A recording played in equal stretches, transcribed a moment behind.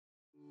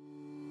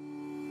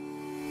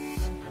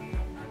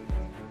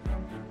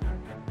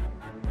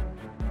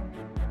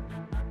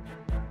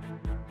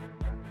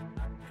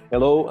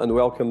Hello and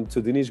welcome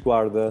to Dinis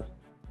Guarda,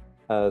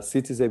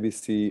 Cities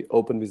ABC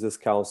Open Business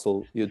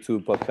Council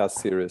YouTube podcast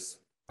series.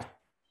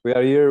 We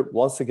are here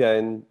once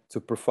again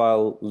to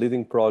profile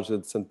leading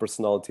projects and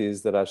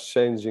personalities that are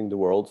changing the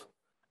world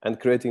and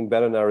creating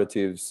better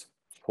narratives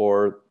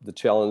for the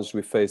challenge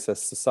we face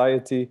as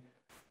society,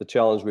 the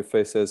challenge we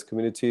face as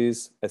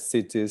communities, as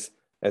cities,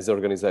 as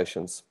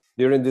organizations.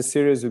 During this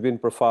series, we've been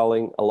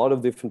profiling a lot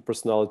of different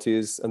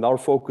personalities, and our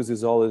focus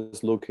is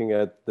always looking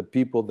at the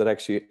people that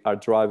actually are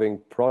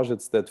driving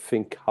projects that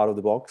think out of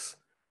the box,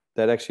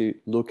 that actually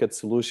look at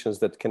solutions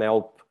that can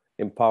help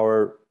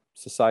empower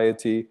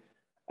society,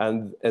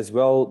 and as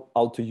well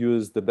how to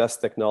use the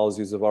best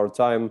technologies of our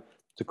time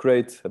to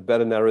create a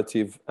better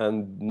narrative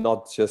and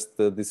not just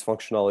the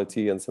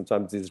dysfunctionality and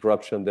sometimes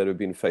disruption that we've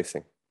been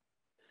facing.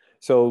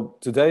 So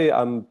today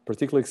I'm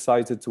particularly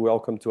excited to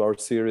welcome to our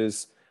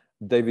series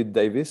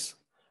Davies,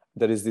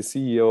 that is the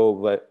CEO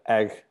of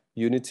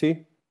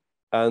AgUnity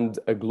and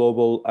a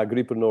global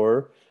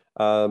Agripreneur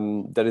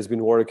that has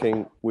been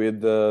working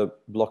with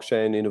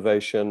blockchain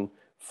innovation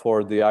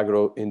for the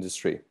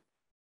agro-industry.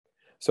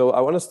 So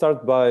I want to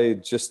start by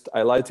just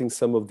highlighting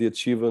some of the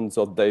achievements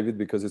of David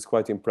because it's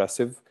quite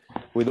impressive.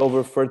 With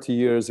over 30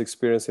 years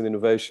experience in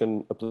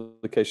innovation,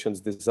 applications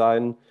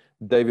design,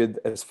 David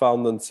has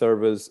founded and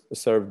served as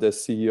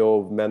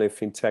CEO of many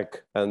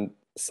fintech and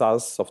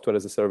SaaS, software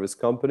as a service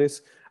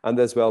companies, and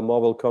as well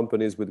mobile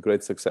companies with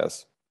great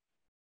success.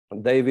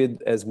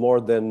 David has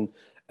more than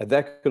a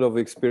decade of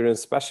experience,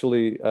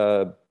 especially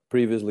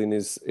previously in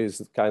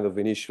his kind of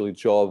initially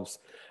jobs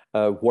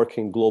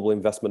working global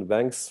investment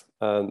banks.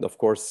 And of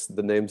course,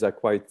 the names are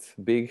quite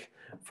big,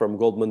 from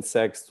Goldman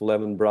Sachs to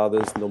Lehman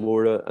Brothers,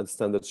 Nomura, and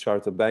Standard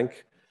Chartered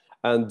Bank.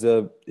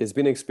 And it's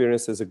been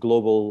experienced as a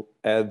global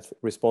head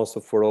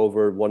responsible for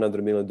over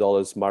 $100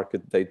 million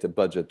market data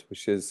budget,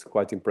 which is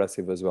quite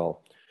impressive as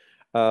well.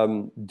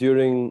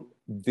 During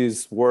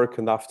this work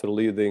and after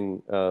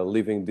leaving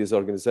these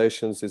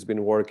organizations, he's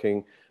been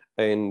working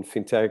in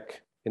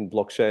fintech, in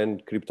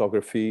blockchain,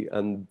 cryptography,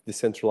 and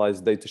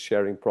decentralized data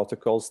sharing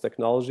protocols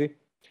technology.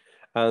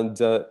 And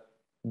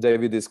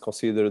David is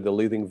considered the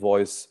leading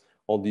voice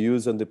on the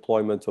use and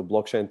deployment of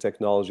blockchain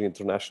technology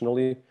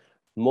internationally,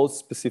 most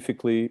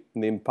specifically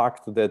the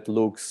impact that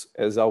looks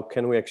as how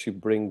can we actually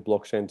bring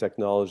blockchain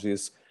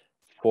technologies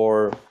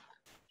for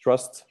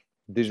trust,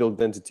 digital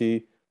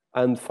identity,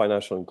 and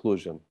financial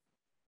inclusion.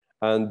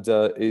 And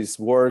his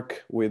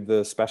work with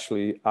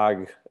especially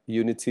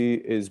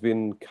AgUnity has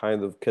been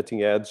kind of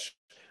cutting edge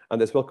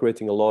and as well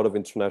creating a lot of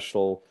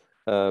international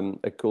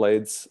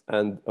accolades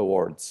and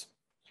awards.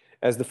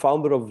 As the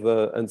founder of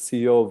and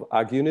CEO of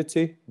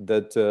AgUnity,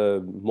 that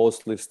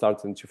mostly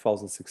started in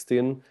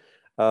 2016,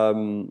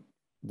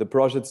 the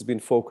project has been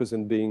focused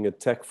on being a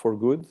tech for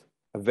good,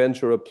 a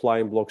venture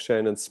applying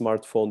blockchain and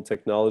smartphone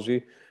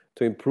technology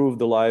to improve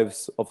the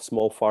lives of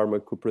small farmer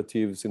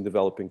cooperatives in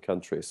developing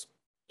countries.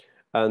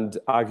 And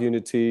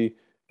AgUnity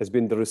has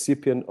been the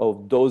recipient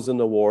of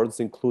dozen awards,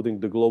 including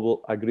the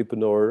Global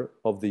Agripreneur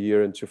of the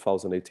Year in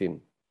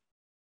 2018.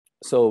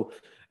 So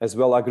as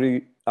well,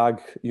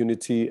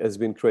 AgUnity has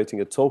been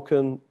creating a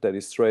token that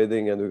is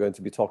trading, and we're going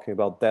to be talking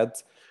about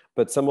that.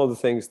 But some of the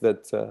things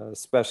that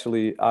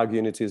especially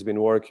AgUnity has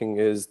been working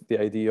is the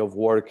idea of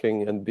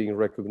working and being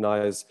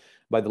recognized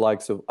by the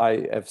likes of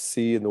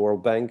IFC and the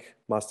World Bank,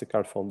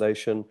 Mastercard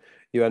Foundation,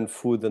 UN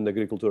Food and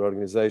Agriculture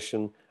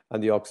Organization,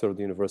 and the Oxford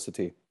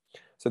University.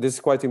 So this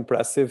is quite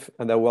impressive,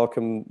 and I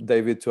welcome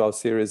David to our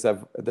series.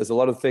 There's a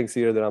lot of things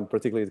here that I'm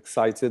particularly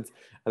excited,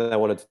 and I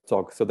wanted to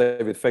talk. So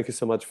David, thank you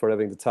so much for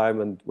having the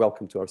time, and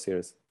welcome to our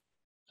series.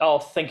 Oh,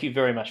 thank you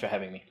very much for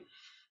having me.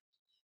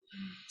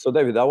 So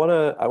David, I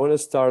wanna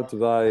start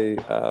by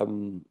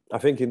I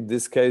think in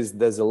this case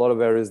there's a lot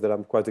of areas that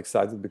I'm quite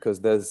excited because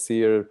there's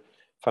here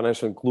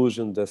financial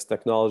inclusion, there's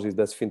technology,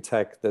 there's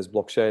fintech, there's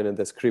blockchain, and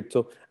there's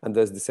crypto, and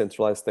there's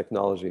decentralized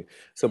technology.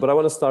 So, but I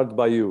want to start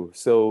by you.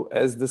 So,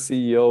 as the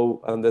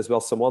CEO and as well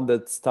someone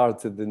that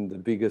started in the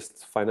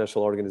biggest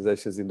financial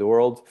organizations in the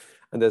world,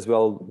 and as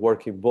well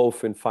working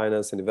both in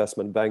finance and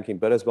investment banking,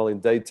 but as well in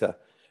data.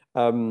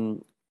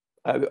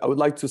 I would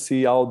like to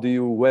see how do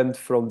you went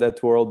from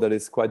that world that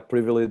is quite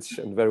privileged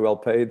and very well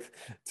paid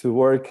to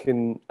work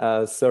in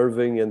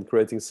serving and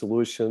creating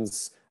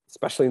solutions,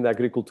 especially in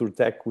agriculture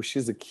tech, which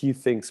is a key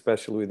thing,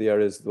 especially with the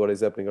areas what is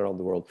happening around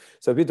the world.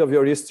 So a bit of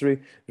your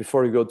history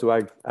before you go to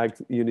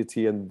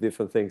AgUnity and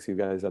different things you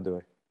guys are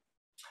doing.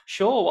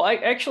 Sure. Well,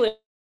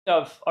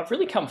 I've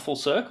really come full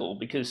circle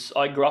because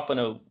I grew up on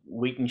a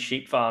wheat and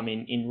sheep farm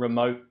in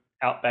remote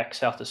outback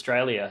South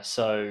Australia.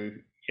 So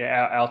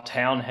yeah, our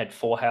town had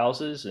 4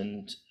 houses,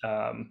 and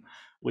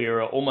we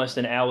were almost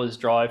an hour's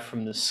drive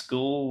from the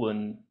school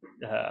and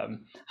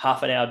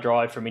half an hour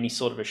drive from any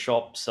sort of a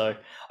shop. So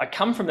I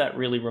come from that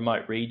really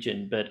remote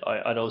region, but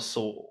I'd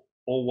also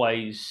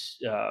always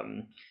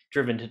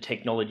driven to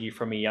technology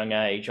from a young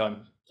age.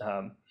 I'm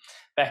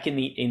back in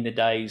the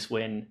days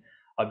when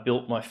I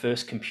built my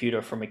first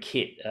computer from a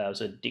kit. It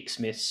was a Dick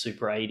Smith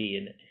Super 80,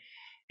 and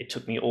it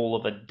took me all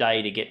of a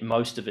day to get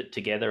most of it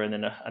together, and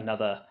then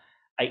another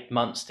 8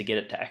 months to get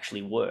it to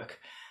actually work.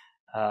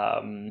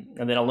 And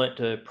then I learnt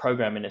to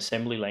program in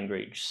assembly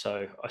language.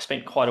 So I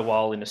spent quite a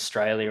while in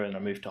Australia, and I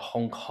moved to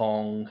Hong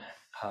Kong.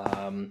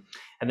 And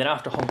then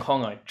after Hong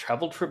Kong, I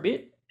traveled for a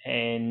bit,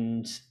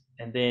 and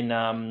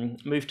then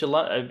moved to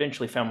London.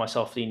 Eventually found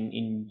myself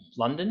in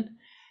London,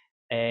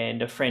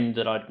 and a friend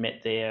that I'd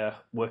met there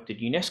worked at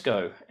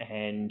UNESCO,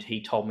 and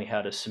he told me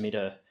how to submit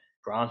a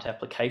grant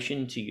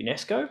application to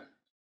UNESCO.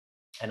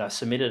 And I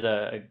submitted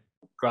a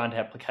grant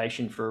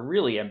application for a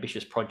really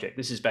ambitious project.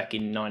 This is back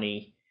in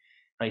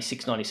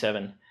 96,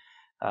 97.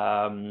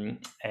 And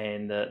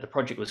the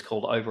project was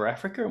called Over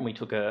Africa, and we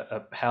took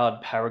a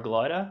powered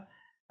paraglider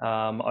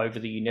over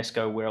the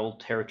UNESCO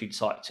World Heritage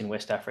Sites in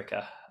West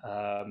Africa.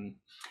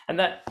 And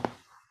that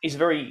is a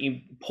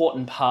very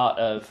important part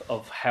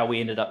of how we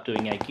ended up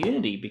doing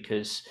AgUnity,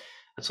 because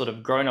I'd sort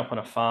of grown up on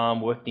a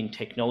farm, worked in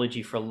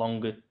technology for a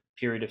longer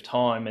period of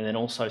time, and then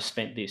also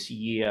spent this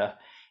year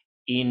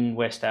in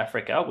West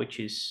Africa, which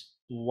is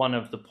one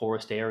of the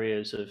poorest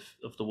areas of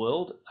the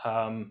world,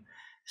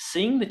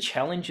 seeing the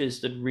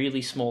challenges that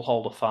really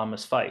smallholder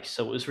farmers face.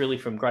 So it was really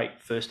from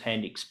great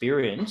first-hand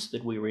experience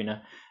that we were in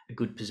a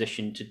good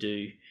position to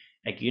do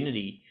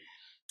AgUnity.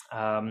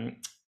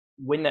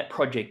 When that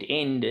project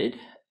ended,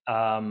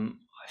 I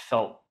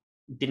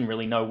didn't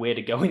really know where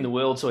to go in the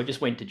world, so I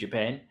just went to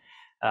Japan,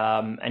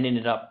 and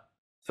ended up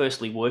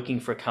firstly working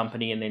for a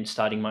company and then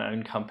starting my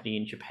own company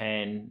in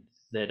Japan.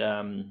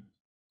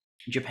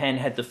 Japan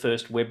had the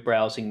first web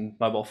browsing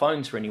mobile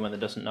phones, for anyone that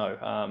doesn't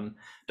know.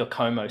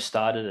 Docomo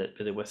started it,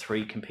 but there were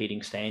 3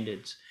 competing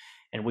standards,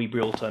 and we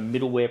built a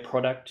middleware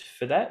product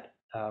for that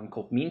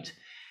called Mint,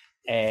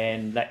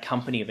 and that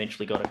company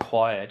eventually got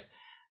acquired.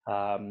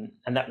 And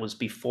that was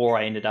before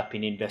I ended up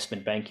in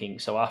investment banking.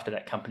 So after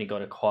that company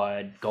got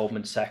acquired,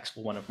 Goldman Sachs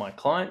were one of my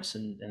clients,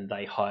 and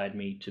they hired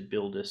me to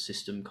build a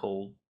system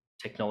called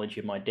Technology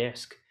at My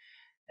Desk.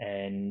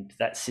 And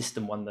that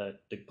system won the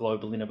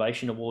Global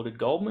Innovation Award at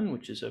Goldman,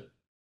 which is a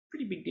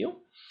pretty big deal.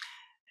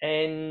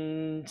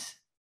 And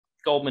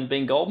Goldman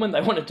being Goldman,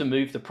 they wanted to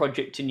move the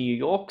project to New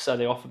York, so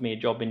they offered me a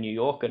job in New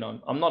York. And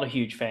I'm not a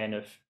huge fan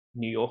of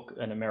New York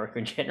and America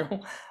in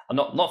general. I'm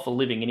not for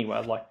living anyway.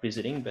 I like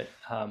visiting, but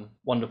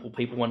wonderful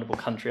people, wonderful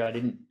country. I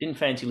didn't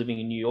fancy living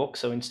in New York,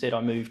 so instead I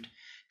moved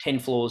 10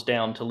 floors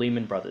down to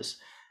Lehman Brothers,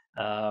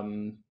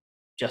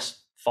 just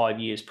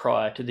 5 years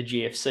prior to the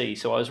GFC.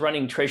 So I was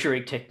running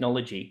treasury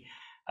technology,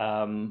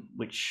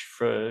 which,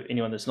 for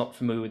anyone that's not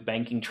familiar with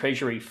banking,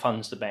 treasury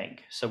funds the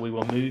bank. So we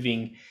were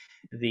moving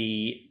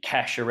the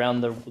cash around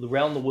the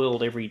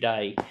world every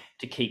day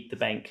to keep the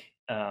bank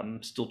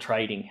still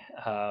trading,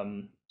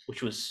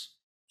 which was,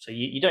 so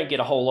you don't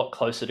get a whole lot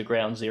closer to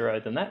ground zero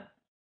than that.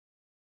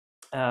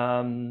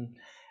 And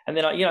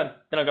then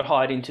I got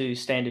hired into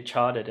Standard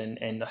Chartered,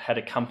 and I had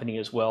a company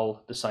as well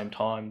at the same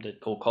time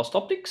that called Cost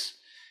Optics,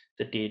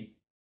 that did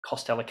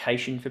cost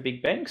allocation for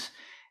big banks.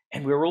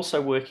 And we were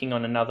also working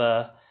on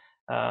another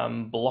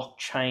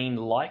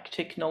blockchain-like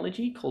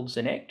technology called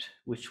Zenect,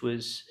 which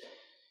was,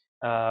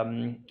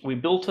 we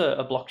built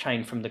a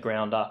blockchain from the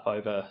ground up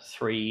over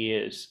 3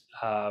 years.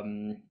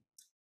 And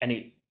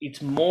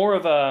it's more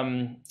of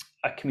a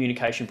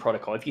communication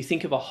protocol. If you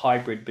think of a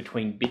hybrid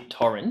between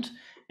BitTorrent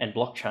and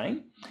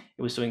blockchain,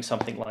 it was doing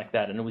something like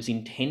that. And it was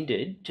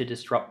intended to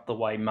disrupt the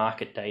way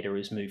market data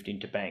is moved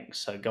into banks.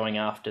 So going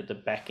after the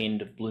back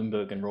end of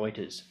Bloomberg and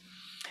Reuters.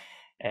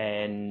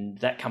 And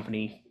that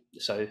company,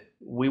 so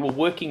we were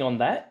working on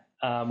that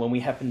when we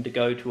happened to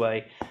go to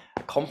a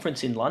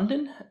conference in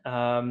London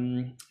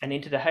and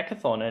entered a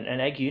hackathon.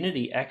 And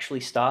AgUnity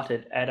actually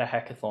started at a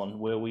hackathon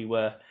where we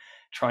were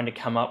trying to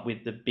come up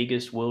with the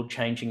biggest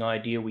world-changing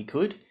idea we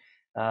could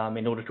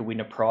in order to win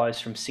a prize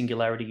from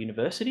Singularity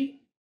University.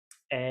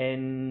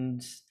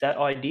 And that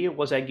idea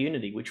was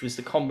AgUnity, which was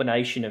the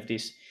combination of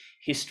this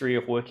history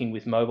of working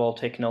with mobile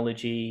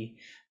technology,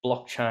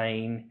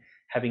 blockchain,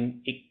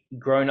 having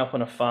grown up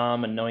on a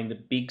farm and knowing the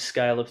big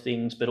scale of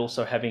things, but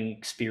also having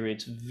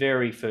experienced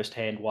very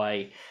first-hand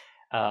way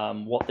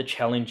what the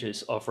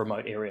challenges of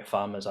remote area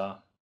farmers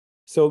are.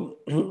 So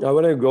I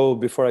want to go,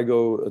 before I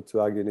go to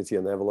AgUnity,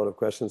 and I have a lot of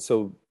questions.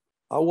 So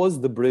how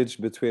was the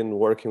bridge between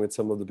working with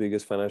some of the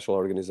biggest financial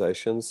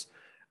organizations?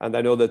 And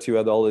I know that you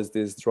had always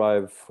this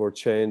drive for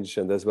change,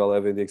 and as well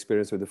having the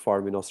experience with the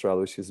farm in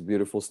Australia, which is a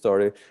beautiful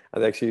story.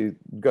 And actually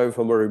going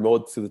from a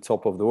remote to the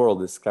top of the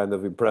world is kind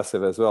of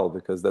impressive as well,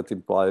 because that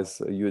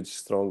implies a huge,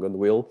 strong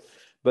will.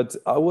 But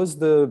how was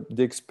the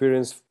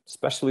experience,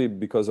 especially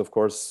because, of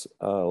course,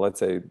 let's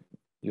say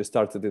you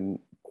started in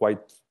quite,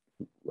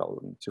 well,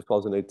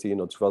 2018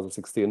 or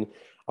 2016.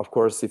 Of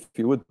course, if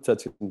you would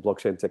touch in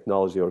blockchain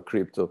technology or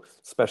crypto,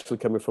 especially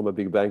coming from a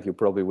big bank, you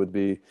probably would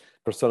be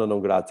persona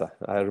non grata.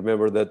 I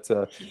remember that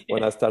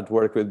when I started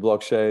work with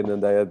blockchain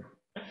and I had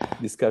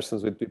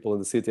discussions with people in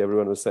the city,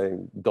 everyone was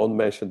saying, don't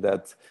mention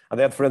that. And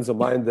I had friends of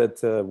mine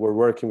that were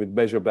working with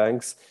major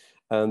banks,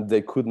 and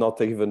they could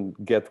not even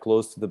get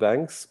close to the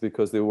banks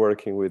because they were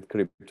working with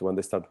crypto when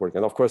they start working.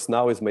 And of course,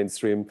 now it's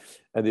mainstream,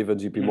 and even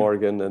JP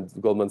Morgan and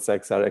Goldman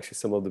Sachs are actually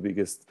some of the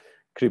biggest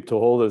crypto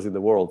holders in the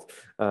world,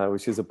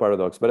 which is a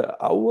paradox. But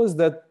how was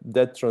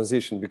that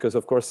transition? Because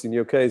of course, in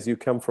your case, you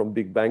come from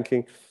big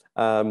banking,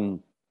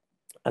 and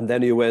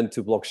then you went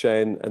to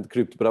blockchain and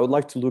crypto. But I would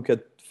like to look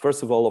at,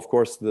 first of all, of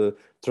course, the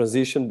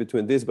transition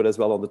between this, but as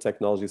well on the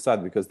technology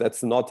side, because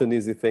that's not an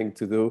easy thing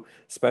to do,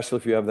 especially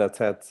if you have that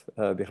hat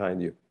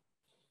behind you.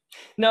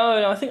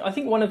 No, I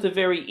think one of the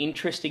very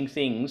interesting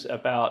things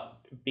about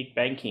big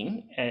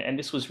banking, and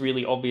this was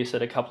really obvious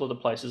at a couple of the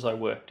places I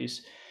worked,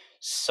 is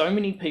so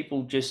many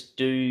people just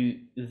do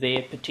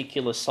their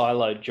particular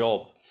siloed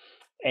job,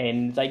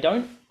 and they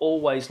don't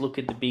always look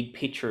at the big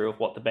picture of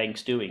what the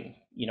bank's doing.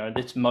 You know,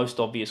 that's most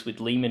obvious with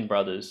Lehman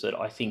Brothers, that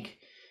I think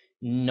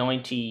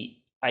 98%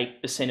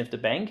 of the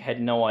bank had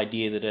no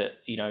idea that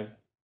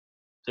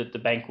that the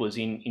bank was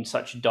in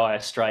such dire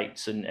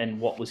straits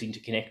and what was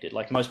interconnected.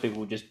 Like, most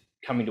people were just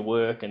coming to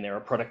work and they're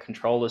a product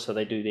controller, so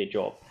they do their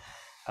job.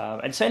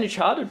 And Standard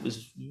Chartered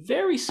was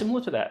very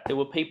similar to that. There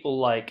were people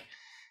like,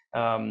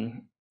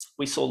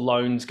 we saw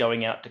loans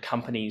going out to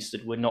companies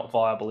that were not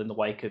viable in the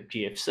wake of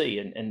GFC,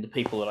 and the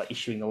people that are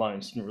issuing the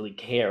loans didn't really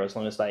care as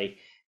long as they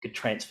could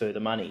transfer the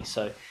money.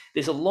 So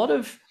there's a lot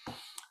of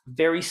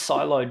very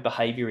siloed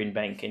behavior in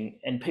bank,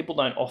 and people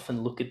don't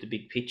often look at the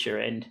big picture.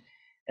 And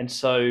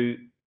so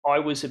I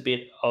was a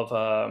bit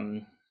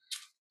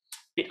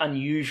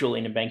unusual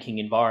in a banking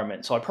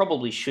environment. So I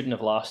probably shouldn't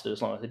have lasted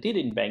as long as I did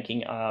in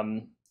banking.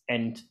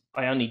 And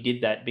I only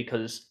did that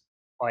because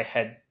I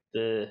had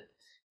the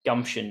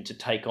gumption to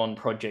take on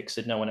projects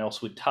that no one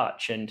else would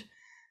touch. And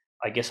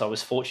I guess I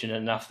was fortunate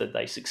enough that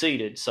they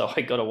succeeded, so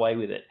I got away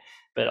with it.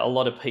 But a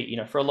lot of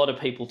people, for a lot of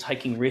people,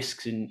 taking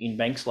risks in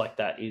banks like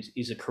that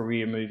is a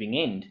career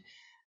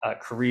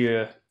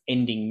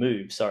ending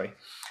move. Sorry.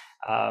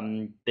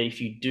 That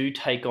if you do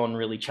take on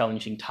really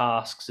challenging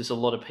tasks, there's a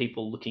lot of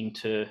people looking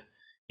to,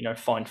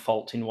 find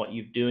fault in what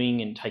you're doing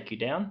and take you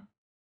down.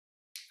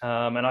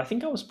 And I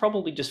think I was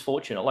probably just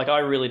fortunate. Like, I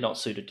really not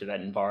suited to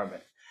that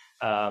environment.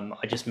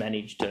 I just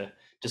managed to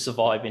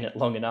survive in it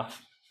long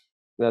enough.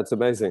 That's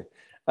amazing.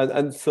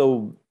 And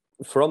so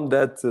from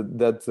that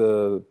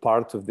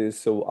part of this,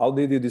 so how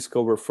did you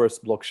discover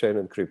first blockchain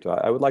and crypto?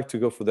 I would like to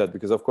go for that,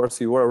 because of course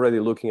you were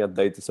already looking at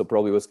data, so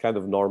probably it was kind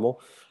of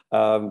normal.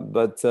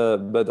 But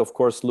of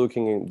course,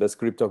 looking in there's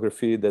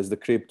cryptography, there's the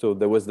crypto.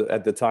 There was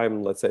at the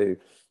time, let's say,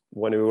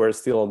 when we were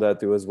still on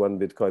that, it was when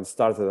Bitcoin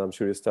started. I'm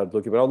sure you started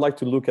looking, but I would like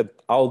to look at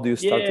how do you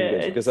start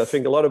engaging, because I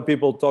think a lot of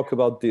people talk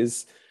about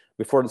this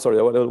before.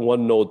 Sorry,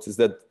 one note is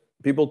that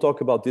people talk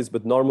about this,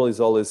 but normally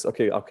it's always,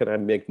 okay, how can I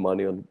make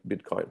money on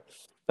Bitcoin?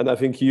 And I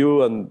think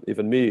you and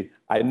even me,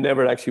 I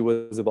never actually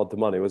was about the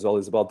money. It was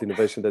always about the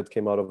innovation that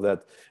came out of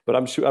that. But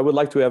I'm sure I would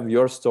like to have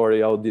your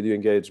story. How did you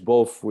engage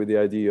both with the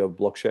idea of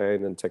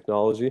blockchain and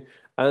technology,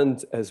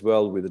 and as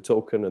well with the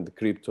token and the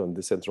crypto and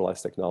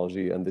decentralized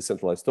technology and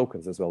decentralized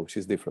tokens as well, which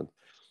is different?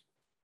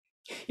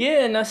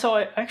 Yeah, no, so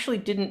I actually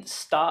didn't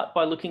start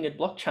by looking at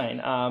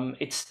blockchain.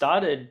 It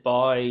started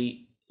by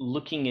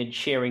looking at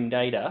sharing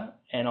data,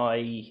 and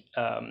I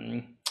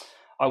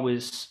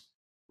was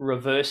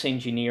reverse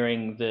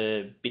engineering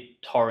the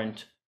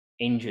BitTorrent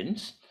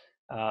engines.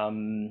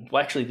 Well,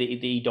 actually,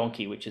 the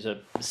eDonkey, which is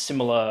a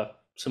similar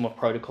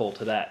protocol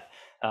to that.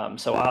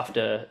 So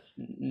after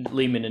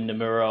Lehman and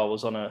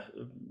Nomura,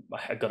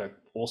 I got an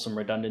awesome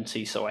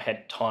redundancy, so I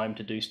had time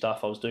to do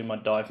stuff. I was doing my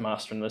dive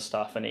master and this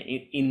stuff, and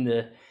in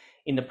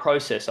the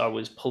process, I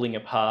was pulling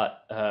apart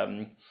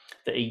the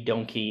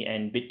eDonkey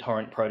and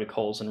BitTorrent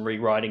protocols and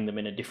rewriting them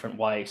in a different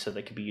way so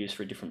they could be used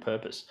for a different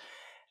purpose,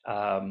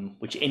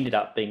 which ended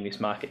up being this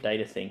market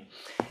data thing.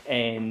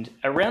 And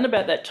around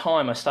about that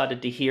time, I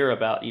started to hear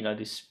about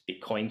this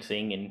Bitcoin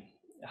thing,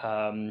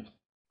 and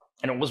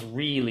it was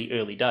really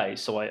early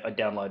days. So I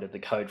downloaded the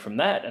code from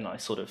that, and I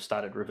sort of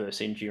started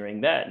reverse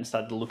engineering that and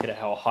started to look at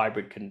how a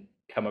hybrid can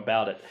come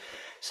about it.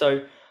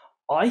 So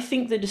I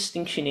think the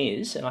distinction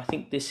is, and I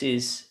think this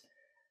is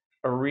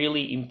a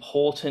really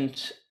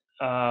important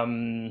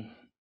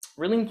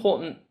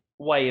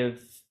way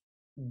of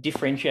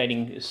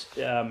differentiating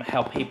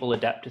how people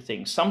adapt to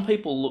things. Some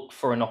people look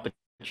for an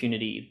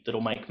opportunity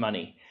that'll make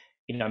money.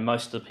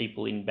 Most of the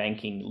people in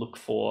banking look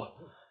for,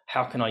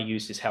 how can I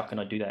use this? How can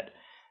I do that?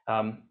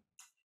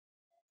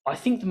 I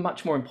think the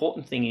much more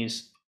important thing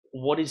is,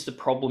 what is the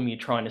problem you're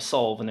trying to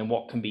solve, and then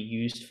what can be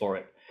used for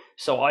it.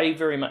 So I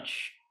very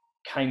much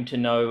came to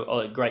know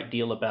a great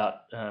deal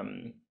about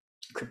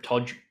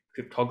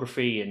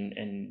cryptography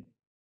and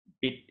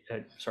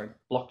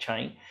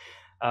blockchain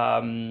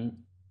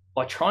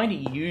by trying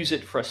to use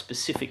it for a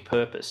specific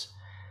purpose.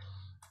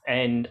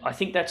 And I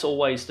think that's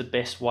always the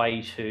best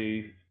way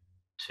to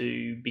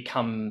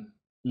become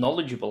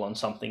knowledgeable on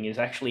something, is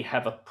actually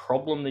have a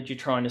problem that you're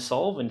trying to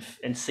solve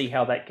and see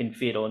how that can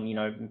fit on.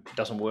 If it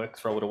doesn't work,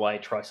 throw it away,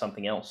 try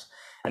something else.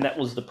 And that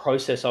was the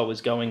process I was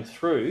going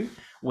through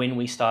when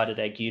we started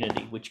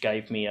AgUnity, which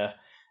gave me a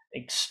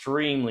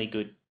extremely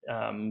good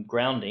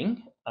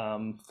grounding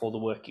for the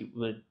work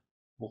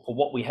for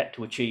what we had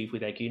to achieve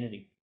with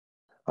AgUnity.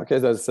 Okay,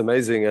 that's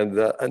amazing.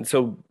 And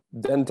so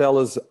then tell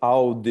us,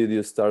 how did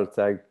you start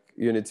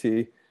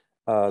AgUnity,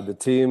 the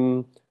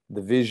team,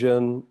 the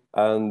vision,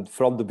 and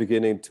from the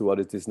beginning to what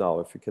it is now?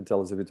 If you can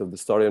tell us a bit of the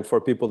story. And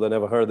for people that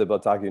never heard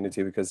about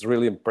AgUnity, because it's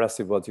really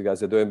impressive what you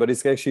guys are doing, but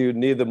it's actually, you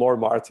need more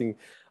marketing.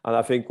 And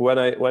I think when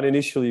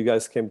initially you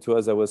guys came to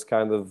us, I was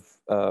kind of,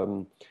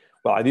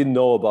 well, I didn't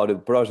know about the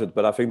project,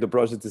 but I think the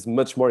project is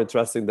much more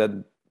interesting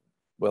than,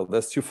 well,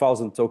 there's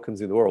 2,000 tokens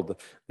in the world.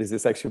 This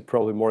is actually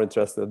probably more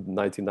interesting than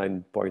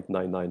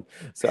 99.99.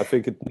 So I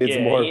think it needs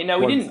more. We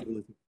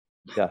didn't.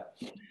 Yeah.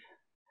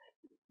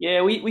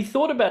 Yeah, we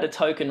thought about a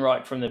token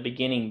right from the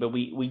beginning, but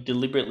we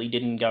deliberately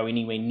didn't go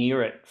anywhere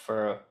near it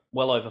for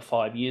well over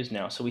 5 years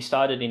now. So we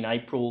started in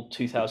April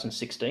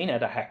 2016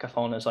 at a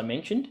hackathon, as I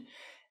mentioned,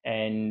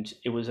 and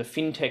it was a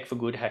FinTech for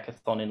Good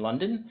hackathon in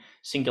London.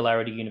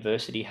 Singularity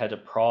University had a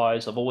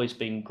prize. I've always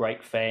been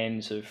great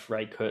fans of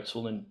Ray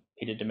Kurzweil and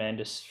Peter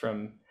Diamandis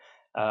from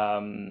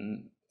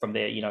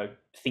their,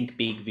 think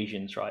big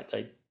visions, right?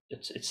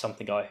 It's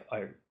something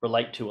I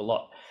relate to a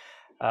lot.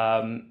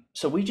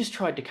 So we just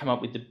tried to come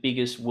up with the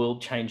biggest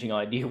world-changing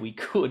idea we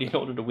could in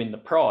order to win the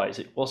prize.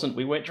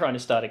 We weren't trying to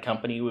start a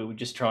company. We were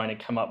just trying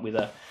to come up with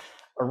a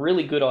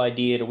really good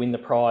idea to win the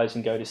prize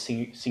and go to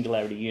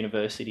Singularity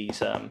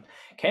University's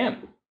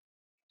camp.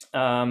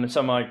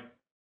 So my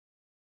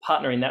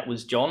partner in that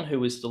was John, who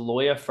was the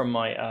lawyer from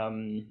my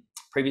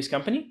previous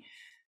company.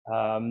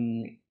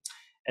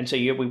 And so,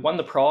 yeah, we won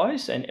the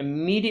prize, and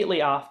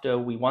immediately after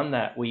we won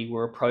that, we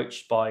were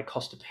approached by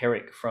Costa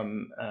Peric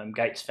from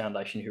Gates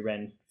Foundation, who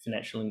ran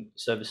financial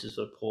services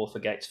for the poor for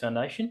Gates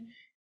Foundation,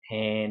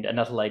 and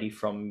another lady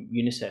from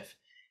UNICEF.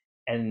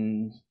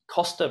 And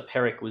Costa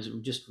Peric was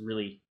just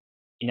really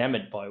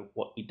enamored by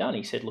what we'd done.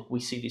 He said, look,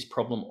 we see this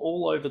problem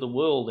all over the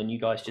world, and you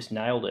guys just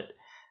nailed it.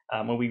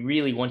 And we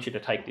really want you to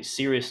take this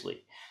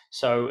seriously.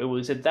 So it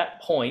was at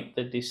that point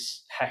that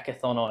this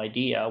hackathon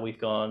idea, we've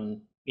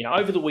gone,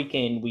 over the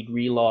weekend, we'd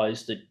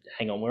realized that,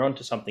 hang on, we're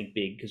onto something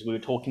big, because we were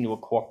talking to a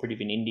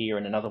cooperative in India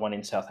and another one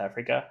in South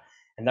Africa,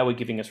 and they were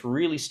giving us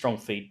really strong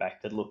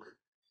feedback that, look,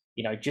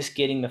 just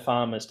getting the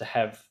farmers to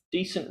have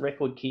decent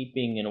record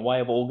keeping and a way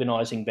of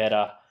organizing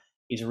better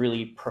is a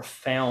really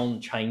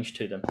profound change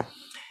to them.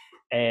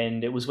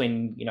 And it was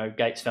when,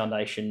 Gates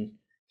Foundation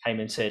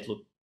came and said, look,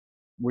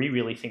 we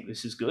really think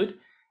this is good.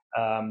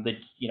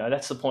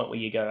 That's the point where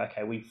you go,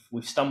 okay,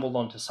 we've stumbled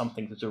onto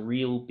something that's a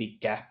real big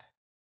gap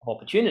of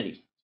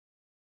opportunity.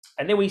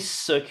 And then we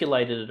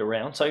circulated it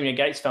around. So,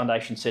 Gates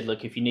Foundation said,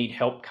 look, if you need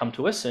help, come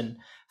to us. And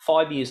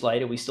 5 years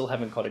later, we still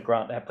haven't got a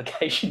grant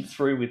application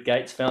through with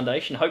Gates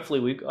Foundation.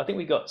 Hopefully, I think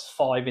we got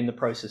 5 in the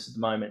process at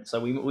the moment. So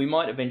we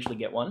might eventually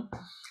get one.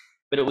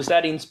 But it was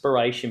that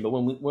inspiration. But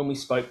when we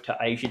spoke to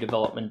Asia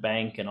Development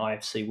Bank and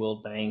IFC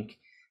World Bank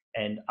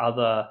and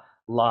other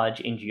large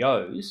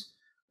NGOs,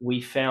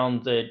 we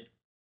found that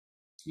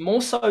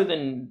more so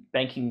than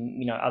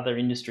banking, other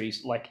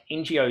industries, like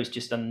NGOs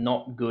just are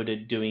not good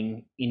at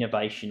doing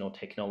innovation or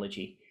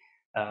technology.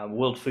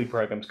 World Food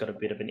Programme's got a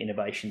bit of an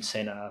innovation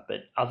center, but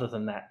other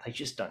than that, they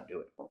just don't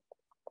do it.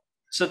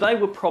 So they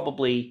were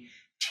probably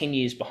 10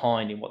 years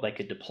behind in what they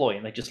could deploy,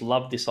 and they just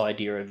loved this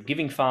idea of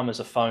giving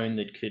farmers a phone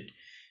that could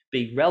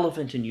be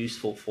relevant and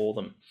useful for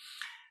them.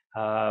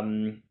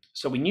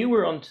 So we knew we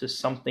were onto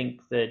something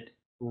that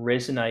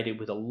resonated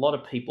with a lot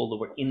of people that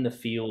were in the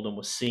field and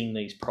were seeing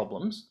these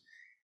problems.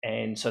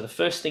 And so the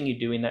first thing you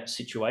do in that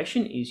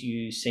situation is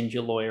you send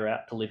your lawyer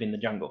out to live in the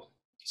jungle.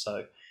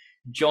 So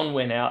John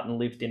went out and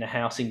lived in a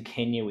house in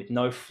Kenya with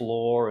no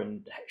floor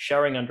and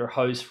showering under a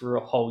hose for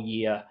a whole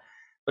year.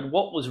 But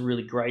what was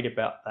really great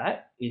about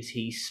that is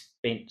he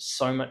spent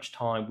so much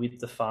time with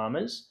the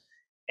farmers,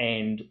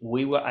 and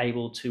we were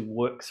able to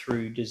work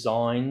through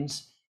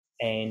designs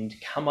and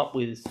come up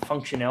with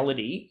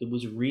functionality that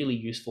was really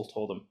useful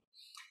to them.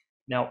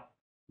 Now,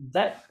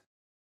 that,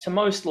 to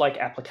most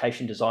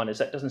application designers,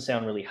 that doesn't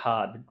sound really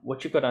hard. But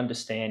what you've got to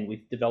understand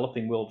with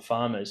developing world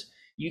farmers,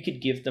 you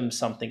could give them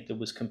something that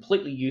was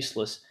completely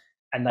useless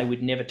and they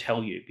would never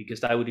tell you,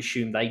 because they would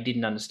assume they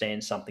didn't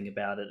understand something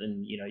about it.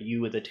 And,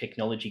 you were the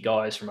technology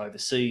guys from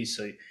overseas,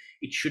 so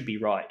it should be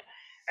right.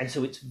 And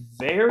so it's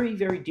very,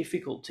 very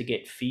difficult to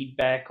get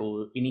feedback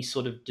or any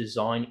sort of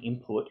design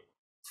input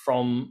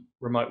from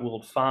remote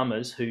world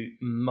farmers, who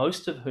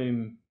most of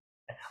whom,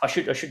 I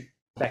should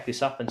back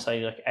this up and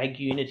say,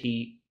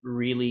 AgUnity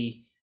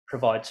really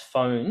provides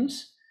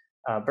phones,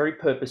 very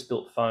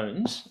purpose-built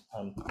phones,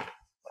 like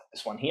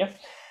this one here,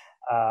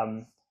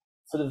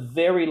 for the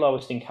very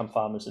lowest income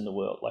farmers in the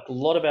world. A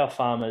lot of our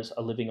farmers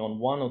are living on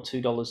 $1 or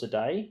 $2 a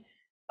day.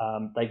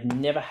 They've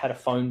never had a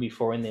phone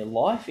before in their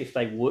life. If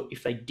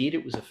they did,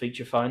 it was a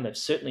feature phone. They've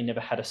certainly never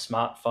had a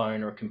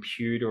smartphone or a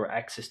computer or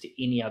access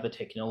to any other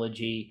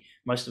technology.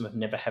 Most of them have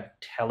never had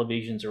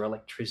televisions or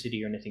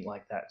electricity or anything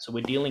like that. So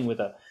we're dealing with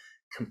a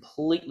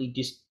completely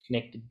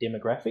disconnected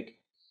demographic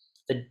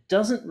that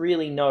doesn't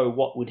really know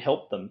what would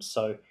help them.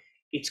 So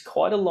it's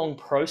quite a long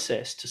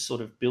process to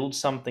sort of build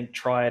something,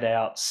 try it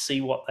out,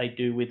 see what they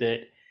do with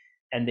it,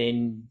 and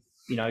then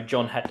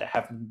John had to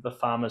have the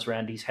farmers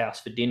around his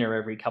house for dinner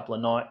every couple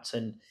of nights,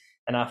 and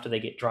after they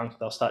get drunk,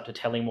 they'll start to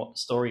tell him what the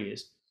story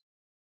is.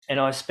 And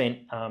I spent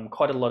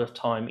quite a lot of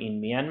time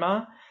in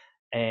Myanmar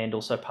and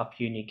also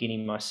Papua New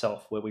Guinea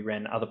myself, where we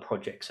ran other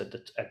projects at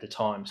the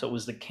time. So it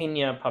was the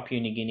Kenya, Papua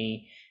New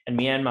Guinea, and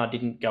Myanmar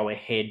didn't go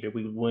ahead, but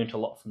we learnt a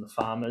lot from the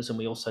farmers, and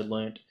we also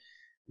learnt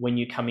when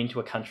you come into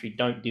a country,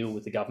 don't deal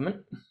with the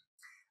government.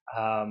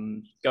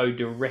 Go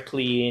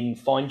directly in,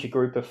 find your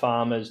group of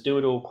farmers, do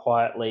it all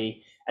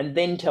quietly, and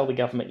then tell the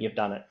government you've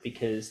done it,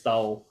 because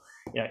they'll,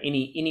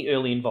 any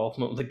early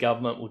involvement with the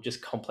government will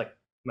just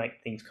make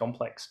things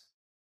complex.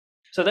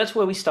 So that's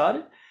where we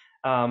started.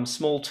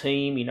 Small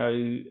team,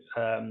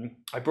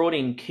 I brought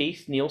in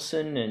Keith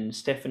Nielsen and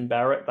Stefan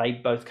Barrett. They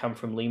both come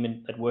from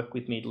Lehman. They'd worked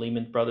with me at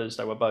Lehman Brothers.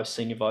 They were both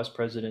senior vice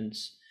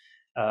presidents,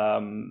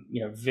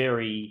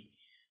 very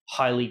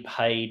highly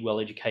paid,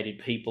 well-educated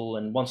people.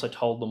 And once I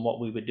told them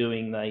what we were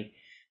doing, they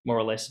more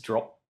or less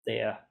dropped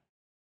their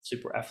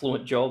super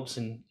affluent jobs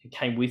and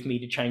came with me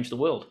to change the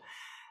world.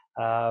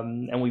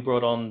 And we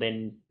brought on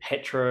then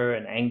Petra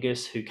and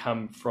Angus, who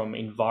come from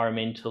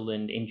environmental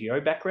and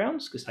NGO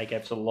backgrounds, because they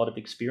gave us a lot of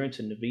experience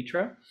in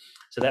Navitra.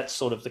 So that's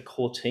sort of the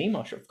core team.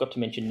 I forgot to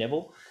mention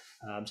Neville.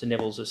 So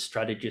Neville's a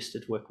strategist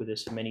that's worked with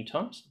us many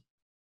times.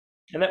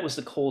 And that was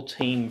the core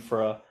team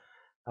for a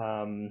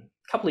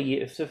couple of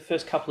years, the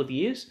first couple of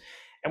years.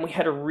 And we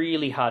had a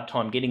really hard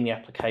time getting the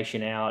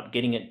application out,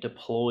 getting it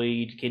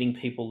deployed, getting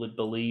people that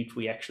believed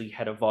we actually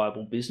had a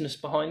viable business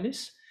behind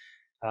this.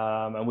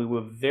 And we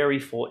were very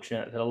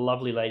fortunate that a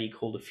lovely lady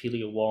called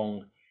Ophelia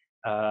Wong,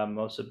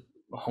 was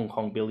a Hong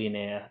Kong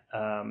billionaire,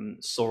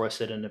 saw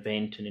us at an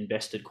event and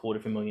invested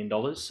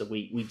 $250,000. So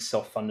we'd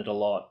self-funded a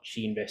lot.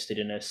 She invested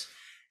in us,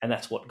 and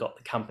that's what got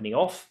the company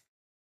off.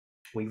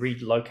 We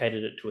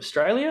relocated it to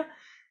Australia,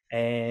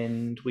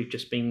 and we've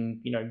just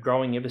been,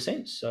 growing ever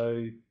since.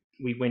 So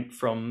we went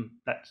from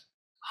that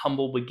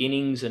humble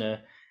beginnings and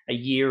a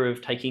year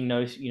of taking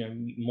no,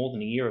 more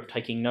than a year of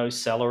taking no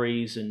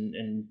salaries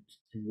and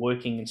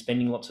working and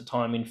spending lots of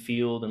time in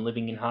field and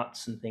living in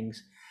huts and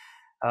things,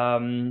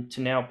 to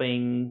now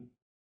being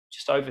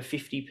just over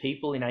 50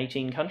 people in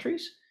 18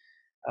 countries,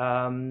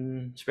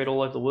 spread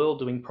all over the world,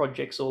 doing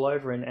projects all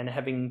over, and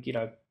having,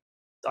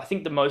 I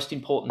think the most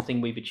important thing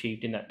we've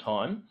achieved in that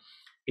time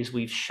is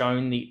we've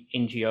shown the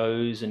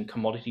NGOs and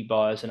commodity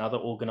buyers and other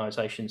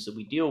organizations that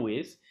we deal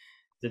with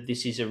that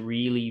this is a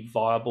really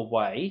viable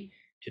way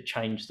to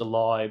change the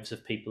lives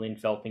of people in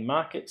developing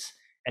markets,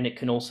 and it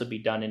can also be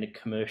done in a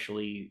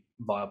commercially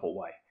viable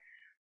way.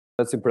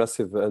 That's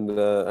impressive,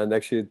 and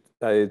actually,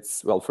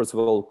 it's, well, first of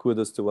all,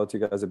 kudos to what you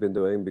guys have been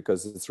doing,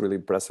 because it's really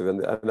impressive,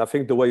 and I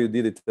think the way you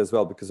did it as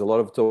well, because a lot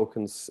of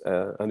tokens,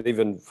 and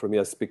even for me,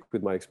 I speak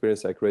with my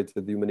experience, I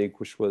created Humanique,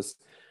 which was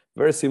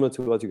very similar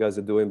to what you guys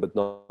are doing, but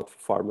not for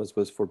farmers,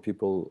 was for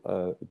people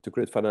to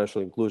create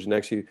financial inclusion,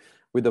 actually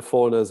with the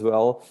phone as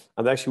well.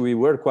 And actually we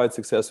were quite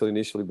successful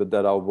initially, but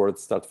then our board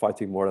started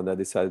fighting more, and I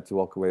decided to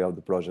walk away out of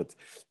the project.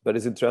 But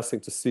it's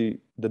interesting to see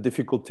the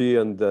difficulty,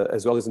 and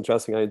as well as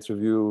interesting, I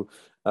interview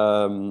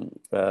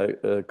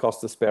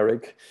Costas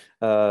Peric,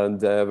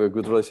 and I have a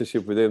good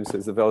relationship with him. So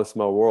it's a very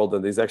small world,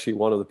 and he's actually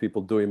one of the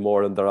people doing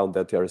more and around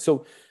that area.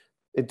 So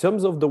in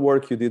terms of the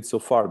work you did so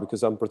far,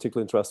 because I'm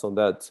particularly interested on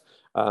that,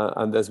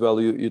 and as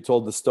well, you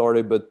told the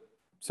story, but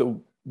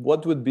so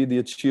what would be the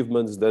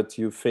achievements that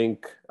you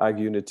think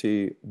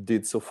AgUnity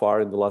did so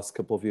far in the last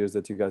couple of years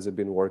that you guys have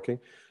been working?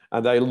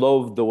 And I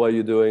love the way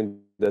you're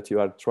doing that. You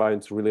are trying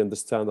to really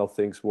understand how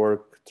things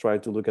work, trying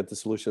to look at the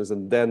solutions,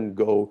 and then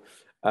go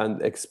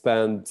and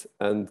expand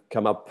and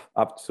come up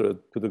to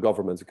the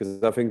governments,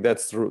 because I think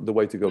that's the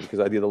way to go, because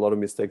I did a lot of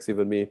mistakes,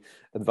 even me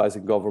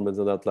advising governments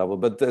on that level.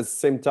 But at the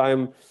same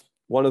time,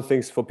 one of the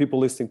things for people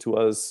listening to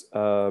us,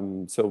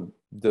 so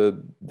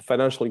the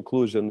financial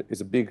inclusion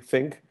is a big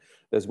thing.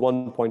 There's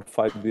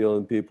 1.5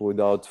 billion people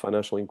without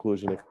financial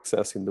inclusion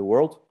access in the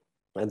world.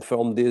 And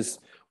from this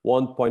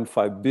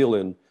 1.5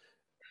 billion,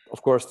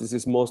 of course, this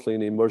is mostly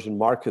in emerging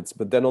markets,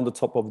 but then on the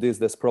top of this,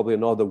 there's probably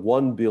another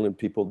 1 billion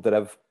people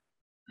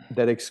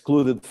that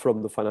excluded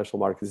from the financial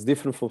market. It's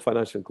different from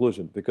financial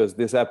inclusion, because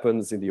this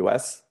happens in the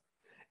US,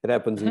 it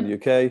happens in the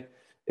UK,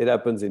 it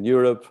happens in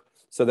Europe.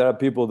 So there are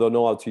people that don't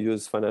know how to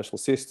use financial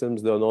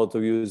systems, they don't know how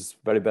to use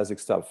very basic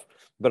stuff.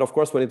 But of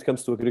course, when it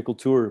comes to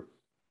agriculture,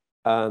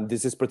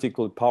 this is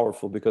particularly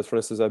powerful, because, for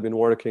instance, I've been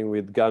working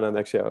with Ghana, and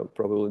actually I'll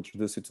probably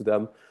introduce you to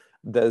them.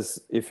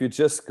 If you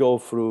just go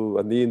through,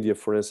 in India,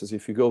 for instance,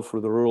 if you go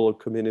through the rural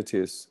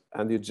communities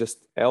and you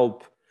just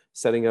help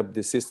setting up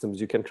these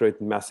systems, you can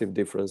create massive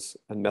difference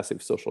and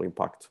massive social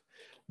impact.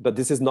 But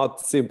this is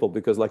not simple,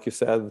 because like you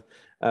said,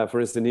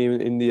 for instance,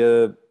 in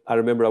India, I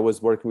remember I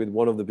was working with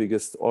one of the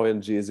biggest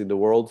ONGs in the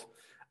world,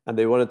 and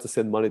they wanted to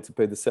send money to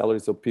pay the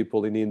salaries of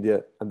people in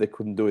India, and they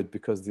couldn't do it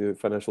because the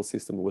financial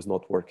system was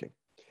not working.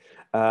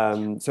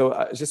 So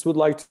I just would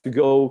like to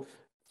go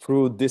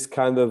through this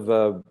kind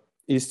of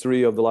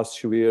history of the last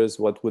few years,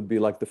 what would be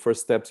like the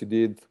first steps you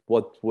did,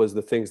 what was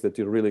the things that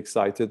you're really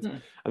excited.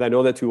 And I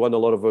know that you won a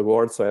lot of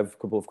awards, so I have a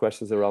couple of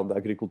questions around the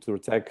agriculture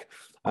tech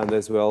and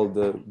as well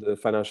the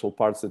financial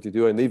parts that you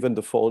do and even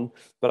the phone.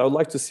 But I would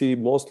like to see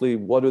mostly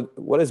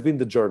what has been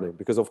the journey,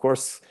 because of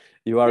course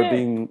you are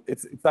being,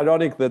 it's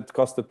ironic that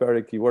Costa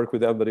Peric, you work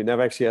with them, but you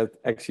never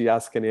actually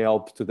asked any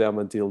help to them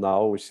until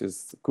now, which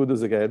is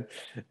kudos again.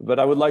 But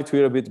I would like to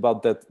hear a bit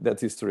about that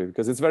history,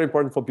 because it's very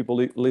important for people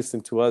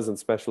listening to us, and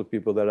especially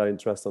people that are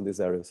interested in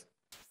these areas.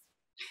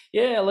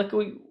 Yeah, like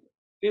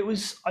it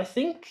was, I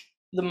think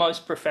the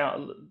most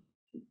profound,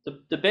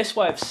 the best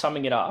way of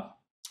summing it up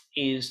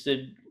is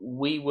that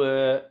we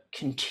were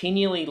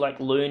continually like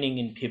learning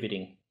and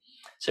pivoting.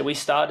 So we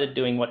started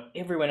doing what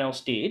everyone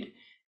else did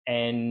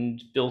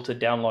and built a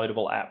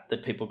downloadable app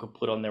that people could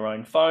put on their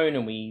own phone.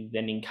 And we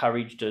then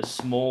encouraged a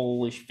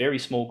smallish, very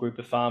small group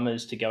of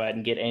farmers to go out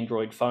and get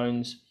Android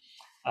phones.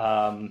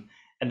 And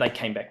they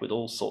came back with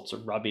all sorts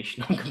of rubbish,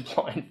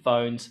 non-compliant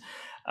phones.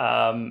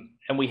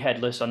 And we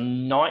had less a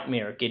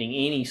nightmare of getting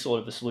any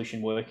sort of a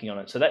solution working on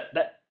it. So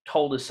that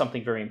told us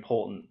something very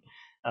important.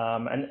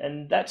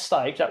 And that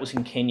stage, that was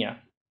in Kenya.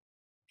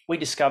 We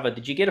discovered,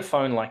 did you get a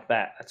phone like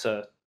that? That's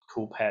a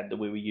cool pad that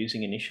we were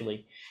using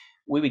initially.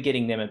 We were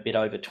getting them a bit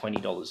over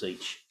 $20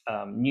 each,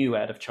 new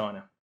out of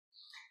China.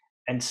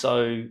 And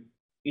so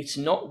it's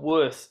not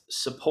worth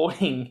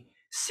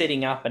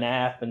setting up an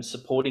app and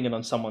supporting it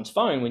on someone's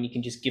phone when you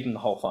can just give them the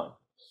whole phone.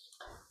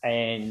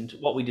 And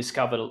what we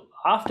discovered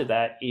after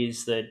that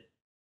is that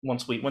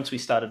once we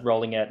started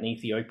rolling out in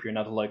Ethiopia and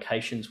other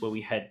locations where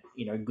we had,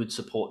 good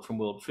support from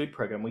World Food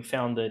Program, we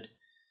found that,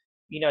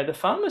 the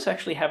farmers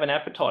actually have an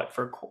appetite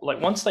for,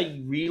 like, once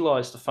they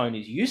realize the phone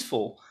is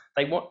useful,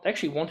 they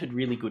actually wanted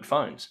really good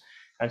phones.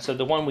 And so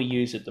the one we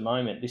use at the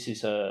moment, this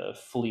is a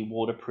fully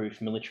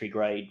waterproof military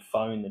grade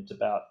phone that's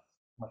about,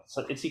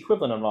 so it's the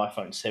equivalent of an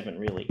iPhone 7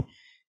 really.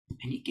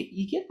 And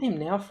you get them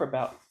now for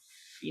about,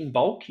 in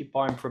bulk, you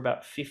buy them for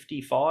about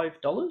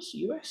 $55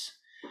 US,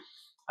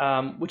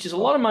 which is a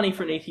lot of money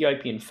for an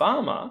Ethiopian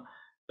farmer.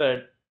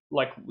 But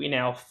like in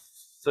our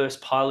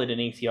first pilot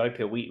in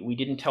Ethiopia, we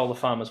didn't tell the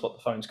farmers what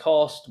the phones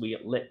cost. We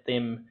let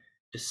them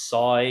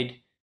decide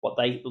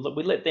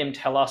we let them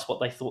tell us what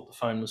they thought the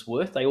phone was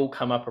worth. They all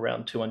come up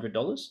around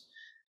 $200.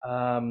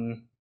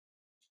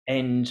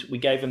 And we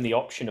gave them the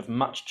option of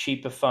much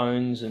cheaper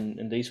phones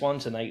and these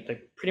ones, and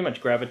they pretty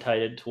much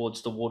gravitated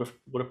towards the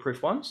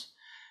waterproof ones.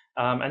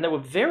 And they were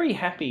very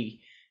happy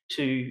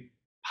to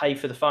pay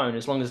for the phone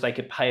as long as they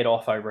could pay it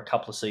off over a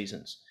couple of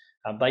seasons.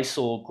 They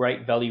saw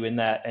great value in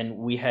that, and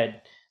we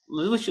had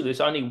literally, there's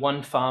only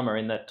one farmer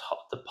in the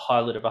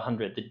pilot of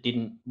 100 that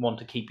didn't want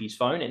to keep his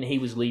phone, and he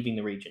was leaving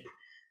the region.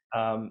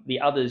 The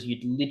others,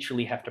 you'd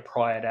literally have to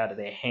pry it out of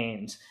their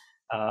hands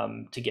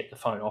to get the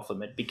phone off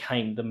them. It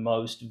became the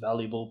most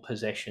valuable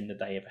possession that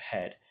they ever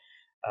had.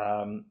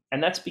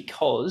 And that's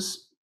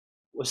because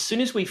as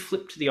soon as we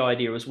flipped the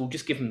idea as we'll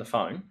just give them the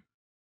phone,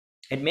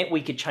 it meant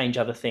we could change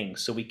other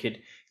things. So we could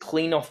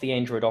clean off the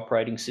Android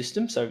operating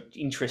system. So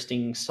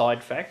interesting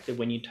side fact that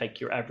when you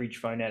take your average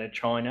phone out of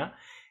China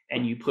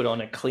and you put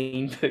on a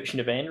clean version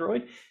of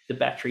Android, the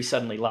battery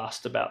suddenly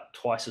lasts about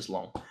twice as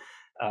long.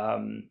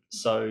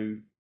 So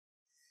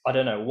I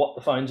don't know what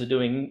the phones are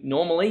doing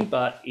normally,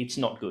 but it's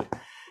not good.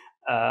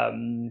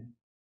 And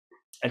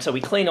so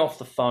we clean off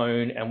the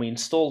phone and we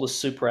install the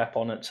super app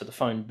on it. So the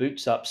phone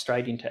boots up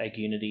straight into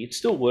AgUnity. It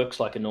still works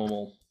like a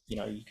normal,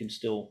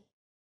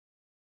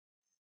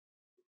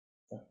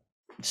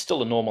 it's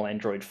still a normal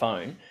Android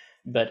phone,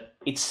 but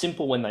it's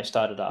simple when they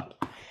start it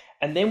up.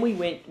 And then we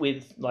went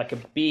with like a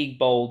big,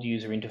 bold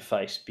user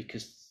interface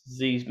because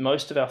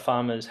most of our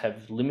farmers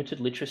have limited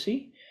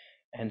literacy.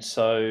 And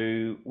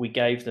so we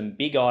gave them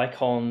big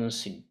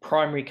icons in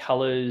primary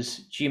colors,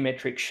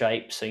 geometric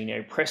shapes.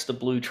 So, press the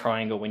blue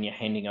triangle when you're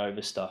handing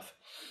over stuff.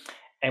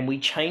 And we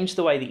changed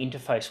the way the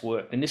interface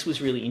worked. And this was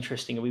really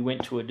interesting. We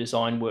went to a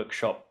design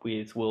workshop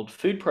with World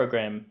Food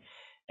Program,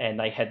 and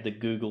they had the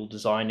Google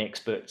design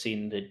experts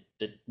in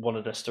that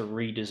wanted us to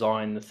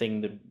redesign the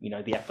thing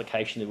that, the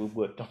application that we've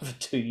worked on for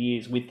 2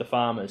 years with the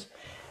farmers.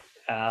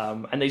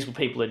 And these were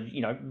people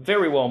that,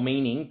 very well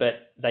meaning,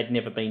 but they'd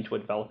never been to a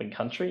developing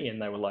country.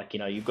 And they were like,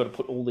 you've got to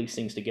put all these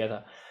things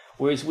together.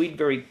 Whereas we'd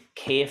very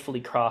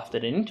carefully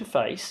crafted an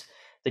interface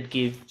that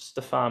gives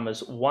the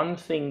farmers one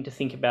thing to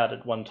think about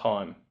at one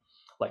time.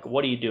 Like,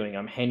 what are you doing?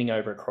 I'm handing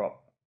over a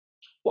crop.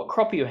 What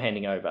crop are you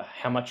handing over?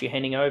 How much are you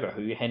handing over?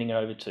 Who are you handing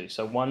over to?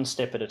 So one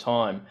step at a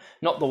time,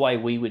 not the way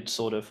we would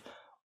sort of,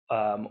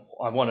 I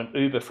want an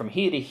Uber from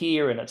here to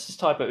here, and it's this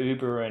type of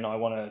Uber, and I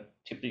want to,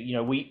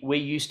 we're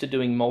used to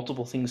doing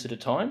multiple things at a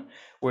time.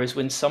 Whereas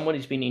when someone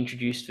has been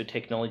introduced for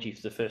technology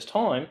for the first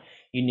time,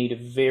 you need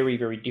a very,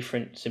 very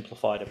different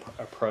simplified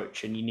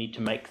approach, and you need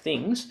to make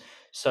things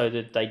so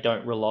that they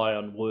don't rely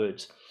on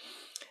words.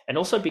 And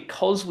also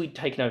because we'd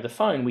taken over the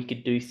phone, we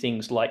could do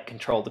things like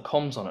control the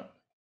comms on it.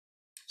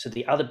 So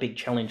the other big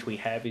challenge we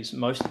have is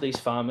most of these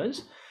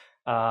farmers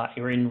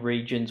are in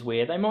regions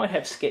where they might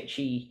have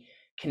sketchy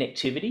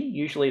connectivity.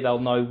 Usually they'll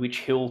know which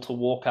hill to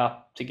walk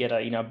up to get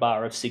a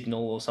bar of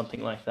signal or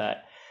something like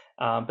that.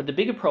 But the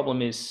bigger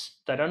problem is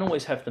they don't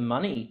always have the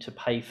money to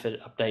pay for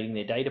updating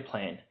their data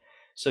plan.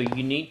 So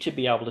you need to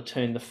be able to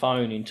turn the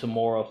phone into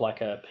more of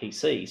like a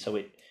PC. So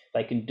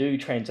they can do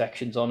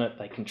transactions on it.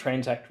 They can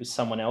transact with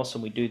someone else,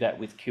 and we do that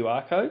with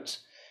QR codes.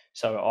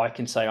 So I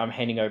can say, I'm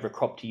handing over a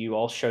crop to you.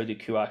 I'll show the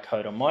QR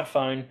code on my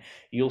phone.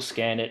 You'll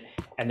scan it,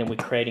 and then we're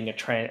creating an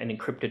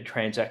encrypted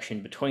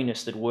transaction between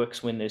us that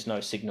works when there's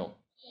no signal.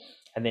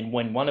 And then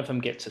when one of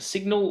them gets a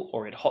signal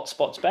or it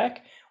hotspots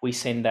back, we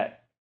send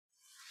that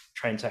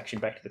transaction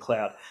back to the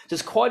cloud.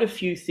 There's quite a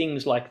few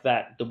things like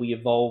that we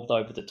evolved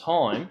over the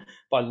time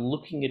by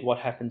looking at what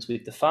happens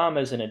with the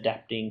farmers and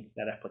adapting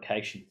that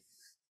application.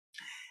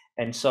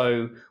 And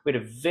so we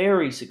had a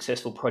very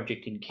successful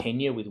project in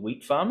Kenya with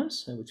wheat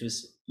farmers, which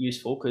was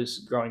useful because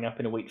growing up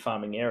in a wheat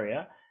farming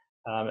area,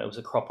 it was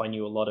a crop I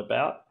knew a lot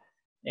about.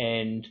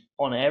 And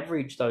on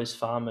average, those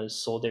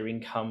farmers saw their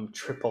income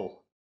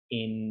triple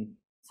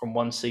from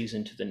one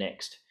season to the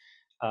next,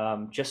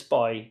 just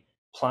by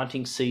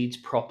planting seeds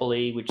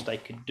properly, which they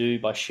could do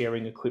by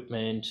sharing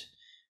equipment,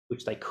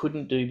 which they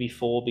couldn't do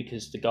before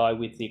because the guy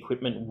with the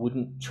equipment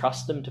wouldn't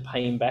trust them to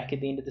pay him back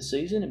at the end of the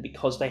season. And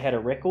because they had a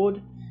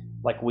record,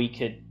 like we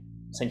could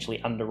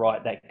essentially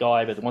underwrite that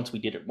guy, but once we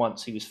did it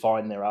once, he was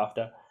fine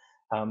thereafter.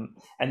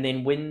 And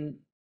then when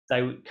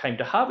they came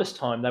to harvest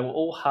time, they were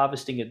all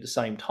harvesting at the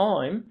same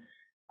time.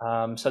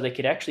 So they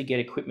could actually get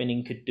equipment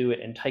in, could do it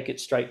and take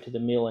it straight to the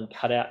mill and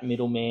cut out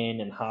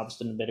middlemen and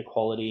harvest in better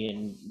quality.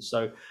 And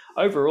so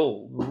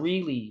overall,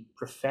 really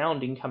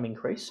profound income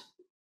increase.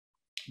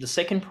 The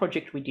second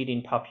project we did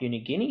in Papua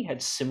New Guinea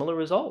had similar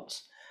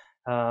results.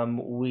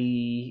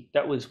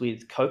 That was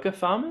with coca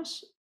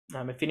farmers.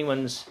 If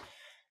anyone's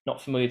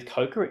not familiar with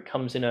coca, it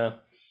comes in a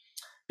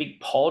big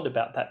pod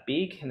about that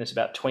big, and there's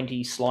about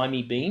 20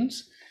 slimy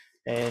beans,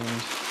 and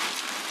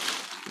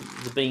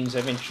the beans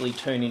eventually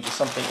turn into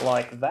something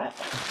like that.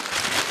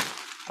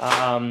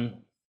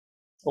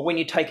 But when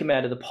you take them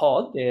out of the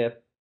pod,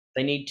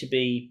 they need to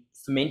be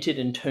fermented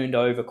and turned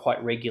over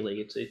quite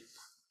regularly.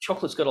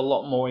 Chocolate's got a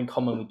lot more in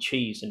common with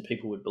cheese than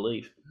people would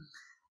believe.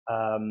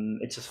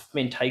 It's a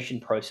fermentation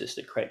process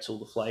that creates all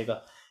the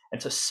flavour.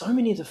 And so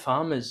many of the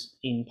farmers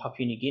in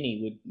Papua New Guinea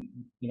would,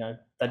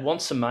 they'd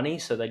want some money,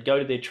 so they'd go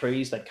to their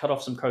trees, they'd cut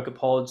off some coca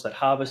pods, they'd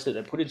harvest it,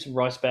 they'd put in some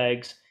rice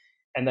bags,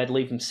 and they'd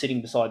leave them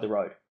sitting beside the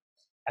road.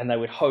 And they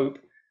would hope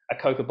a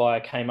coca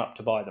buyer came up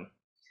to buy them.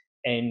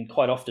 And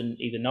quite often,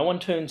 either no one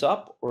turns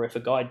up, or if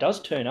a guy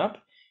does turn up,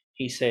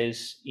 he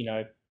says,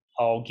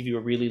 I'll give you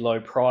a really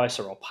low price,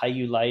 or I'll pay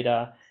you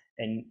later.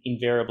 And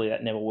invariably,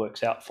 that never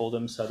works out for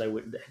them. So they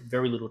would have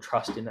very little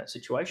trust in that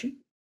situation.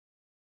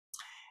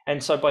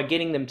 And so by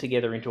getting them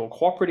together into a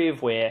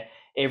cooperative where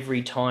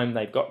every time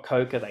they've got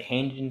coca, they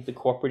hand it into the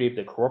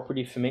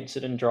cooperative ferments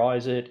it and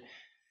dries it,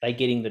 they're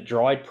getting the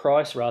dried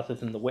price rather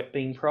than the wet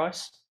bean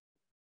price.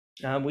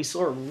 We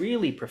saw a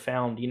really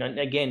profound,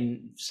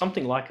 again,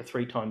 something like a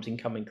 3 times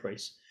income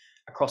increase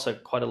across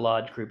quite a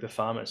large group of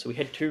farmers. So we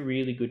had 2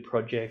 really good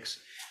projects.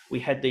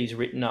 We had these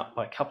written up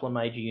by a couple of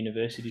major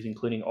universities,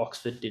 including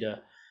Oxford, did a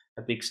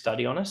big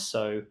study on us.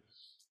 So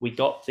we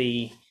got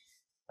the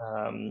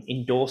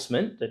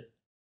endorsement that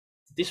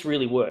this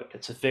really worked.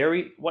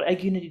 What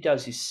AgUnity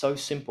does is so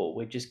simple.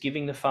 We're just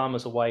giving the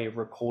farmers a way of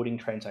recording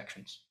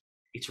transactions.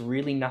 It's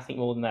really nothing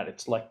more than that.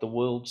 It's like the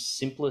world's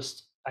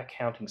simplest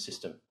accounting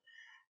system.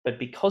 But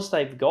because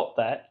they've got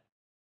that,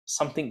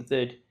 something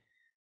that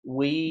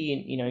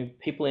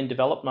people in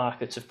developed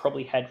markets have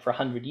probably had for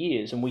 100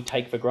 years, and we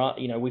take for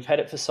granted, we've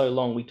had it for so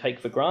long, we take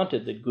for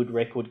granted that good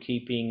record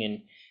keeping and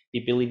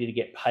the ability to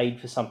get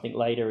paid for something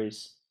later it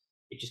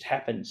just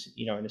happens,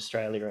 in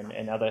Australia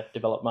and other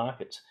developed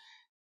markets.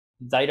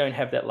 They don't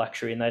have that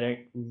luxury,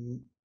 and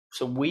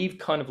so we've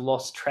kind of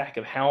lost track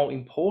of how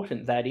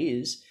important that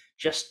is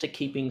just to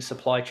keeping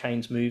supply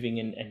chains moving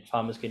and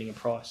farmers getting a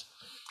price.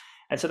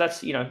 And so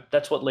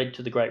that's what led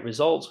to the great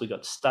results. We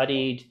got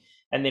studied,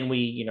 and then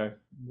we,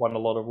 won a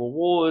lot of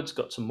rewards,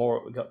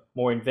 we got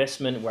more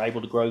investment, and we're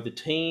able to grow the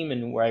team,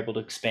 and we're able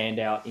to expand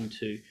out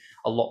into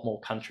a lot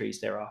more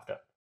countries thereafter.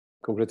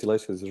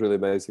 Congratulations, it's really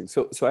amazing.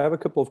 So I have a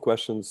couple of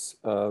questions.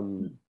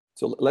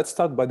 So let's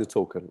start by the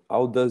token.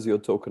 How does your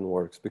token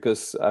work?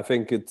 Because I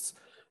think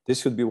this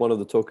should be one of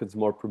the tokens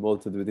more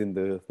promoted within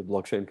the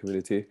blockchain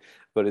community,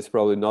 but it's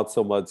probably not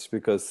so much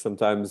because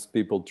sometimes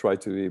people try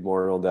to be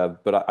more on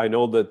that. But I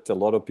know that a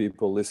lot of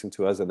people listen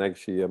to us, and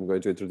actually I'm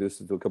going to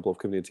introduce you to a couple of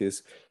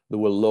communities that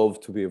will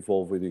love to be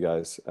involved with you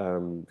guys.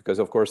 Because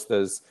of course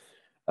there's,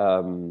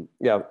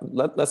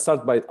 let's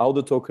start by how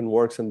the token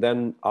works, and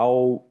then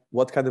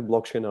what kind of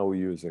blockchain are we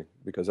using?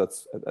 Because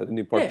that's an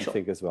important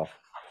thing as well.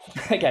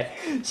 Okay,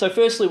 so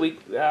firstly,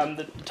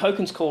 the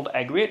token's called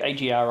AgriUT,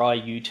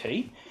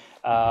 AgriUT.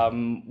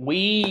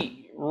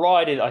 We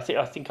ride it. I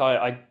think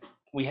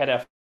we had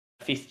our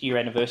 5th year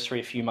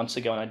anniversary a few months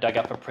ago, and I dug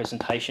up a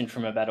presentation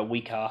from about a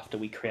week after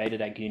we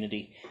created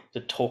AgUnity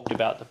that talked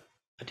about the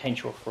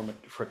potential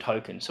for a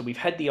token. So we've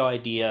had the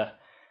idea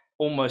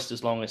almost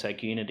as long as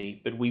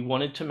AgUnity, but we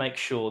wanted to make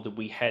sure that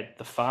we had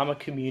the farmer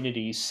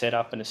communities set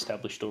up and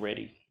established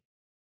already.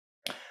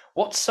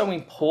 What's so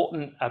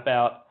important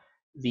about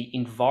the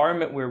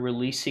environment we're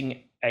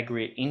releasing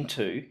AgriUT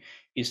into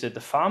is that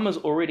the farmers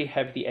already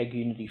have the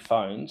AgUnity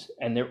phones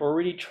and they're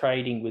already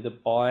trading with a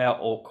buyer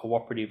or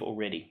cooperative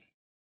already.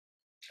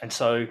 And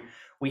so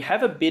we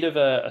have a bit of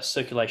a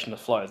circulation of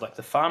flow. Like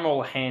the farmer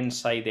will hand,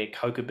 say, their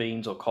cocoa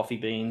beans or coffee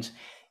beans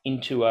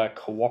into a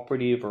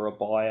cooperative or a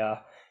buyer.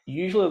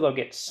 Usually they'll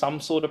get some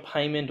sort of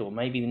payment, or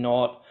maybe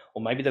not,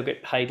 or maybe they'll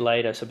get paid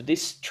later. So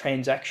this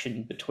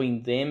transaction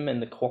between them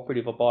and the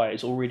cooperative or buyer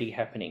is already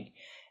happening.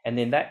 And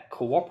then that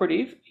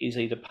cooperative is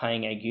either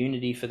paying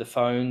AgUnity for the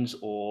phones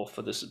or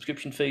for the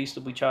subscription fees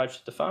that we charge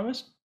to the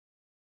farmers.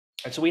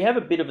 And so we have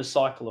a bit of a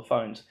cycle of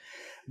phones,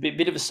 a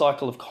bit of a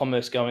cycle of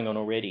commerce going on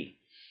already.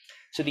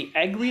 So the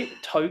AgriUT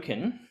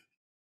token,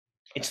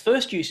 its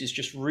first use is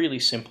just really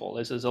simple.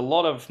 There's a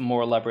lot of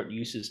more elaborate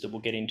uses that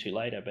we'll get into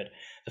later, but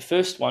the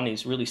first one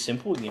is really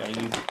simple. You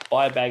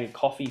buy a bag of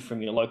coffee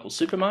from your local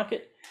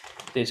supermarket.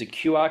 There's a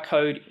QR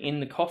code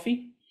in the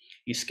coffee.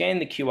 You scan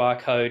the QR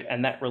code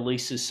and that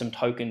releases some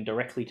token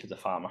directly to the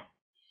farmer.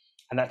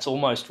 And that's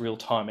almost real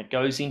time. It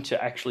goes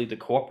into actually the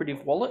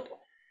cooperative wallet,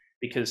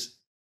 because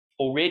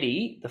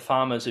already the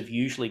farmers have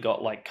usually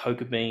got like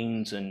cocoa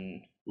beans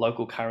and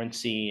local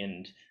currency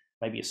and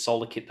maybe a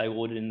solar kit they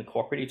ordered in the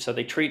cooperative. So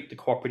they treat the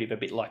cooperative a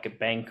bit like a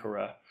bank or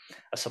a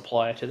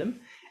supplier to them.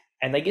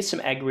 And they get some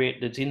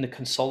AgriUT that's in the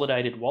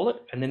consolidated wallet,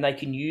 and then they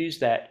can use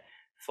that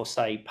for,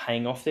 say,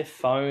 paying off their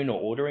phone or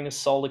ordering a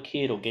solar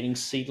kit or getting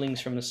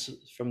seedlings from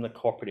the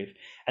cooperative.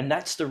 And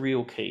that's the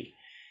real key.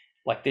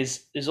 Like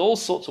there's all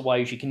sorts of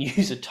ways you can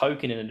use a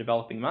token in a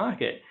developing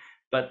market,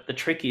 but the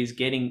trick is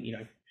getting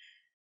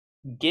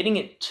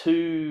it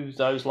to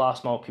those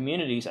last mile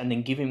communities and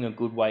then giving them a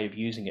good way of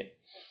using it.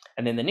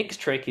 And then the next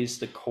trick is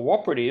the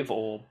cooperative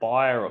or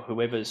buyer or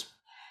whoever's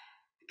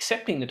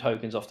accepting the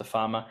tokens off the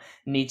farmer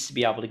needs to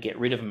be able to get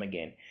rid of them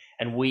again.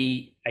 And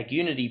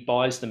AgUnity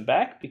buys them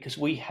back, because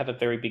we have a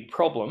very big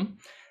problem.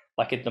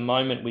 Like at the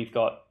moment, we've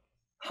got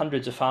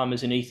hundreds of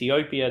farmers in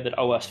Ethiopia that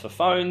owe us for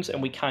phones, and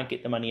we can't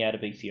get the money out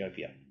of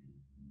Ethiopia.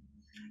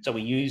 So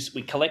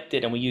we collect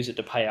it and we use it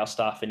to pay our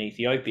staff in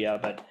Ethiopia,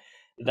 but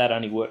that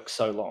only works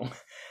so long.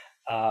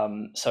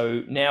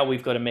 So now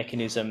we've got a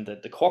mechanism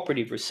that the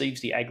cooperative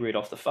receives the AgriUT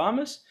off the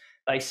farmers.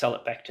 They sell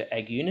it back to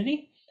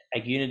AgUnity.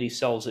 AgUnity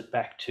sells it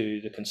back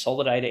to the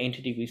consolidator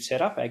entity we've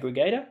set up,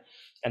 aggregator,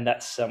 and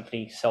that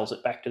company sells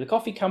it back to the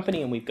coffee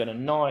company, and we've got a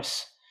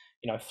nice,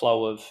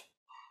 flow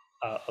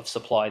of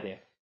supply there.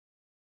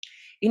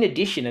 In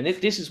addition, and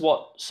this is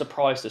what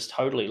surprised us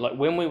totally, like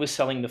when we were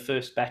selling the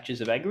first batches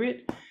of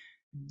AgriUT,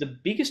 the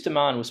biggest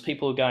demand was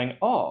people going,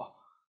 oh,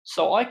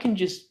 so I can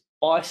just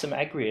buy some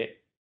AgriUT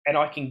and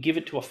I can give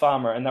it to a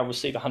farmer and they'll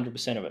receive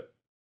 100% of it.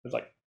 I was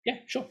like, yeah,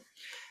 sure.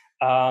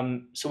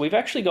 So we've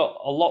actually got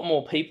a lot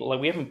more people. Like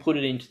we haven't put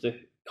it into the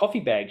coffee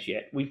bags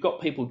yet. We've got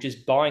people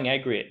just buying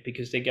AgriUT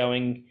because they're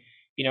going,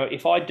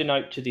 if I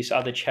donate to this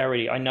other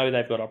charity, I know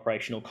they've got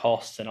operational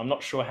costs and I'm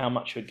not sure how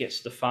much it gets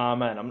to the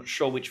farmer and I'm not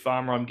sure which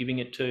farmer I'm giving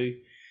it to.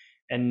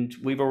 And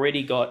we've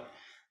already got,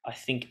 I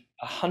think,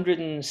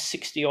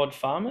 160 odd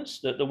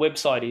farmers. The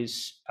website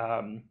is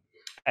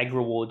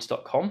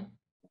agroawards.com.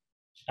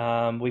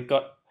 We've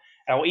got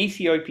our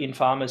Ethiopian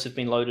farmers have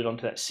been loaded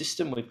onto that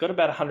system. We've got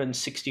about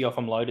 160 of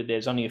them loaded.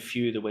 There's only a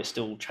few that we're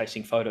still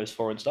chasing photos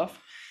for and stuff.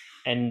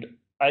 And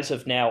as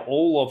of now,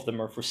 all of them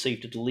have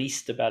received at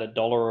least about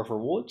 $1 of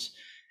rewards.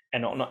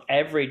 And on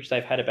average,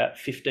 they've had about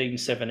 $15,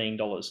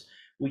 $17,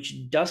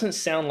 which doesn't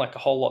sound like a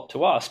whole lot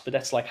to us, but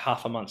that's like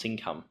half a month's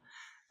income.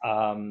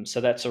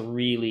 So that's a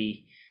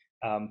really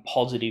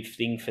positive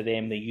thing for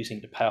them. They're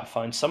using to pay off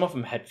phones. Some of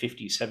them had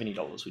 $50,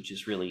 $70, which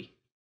is really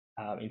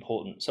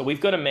important. So we've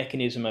got a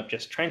mechanism of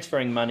just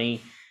transferring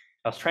money,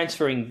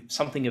 transferring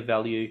something of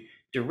value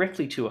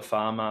directly to a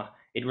farmer.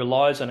 It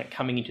relies on it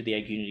coming into the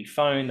AgUnity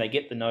phone. They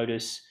get the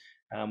notice.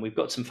 We've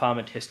got some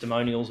farmer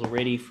testimonials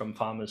already from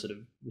farmers that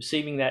are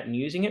receiving that and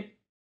using it.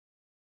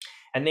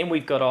 And then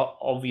we've got,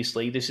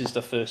 obviously, this is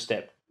the first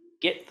step.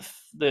 Get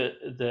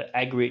the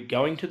AgriUT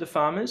going to the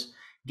farmers,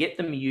 get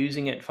them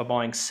using it for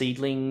buying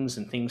seedlings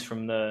and things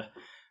from the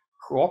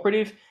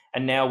cooperative.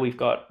 And now we've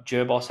got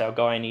Gerbos, our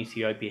guy in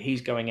Ethiopia.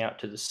 He's going out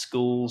to the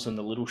schools and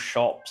the little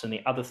shops and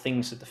the other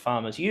things that the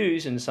farmers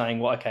use and saying,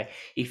 well, okay,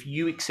 if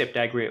you accept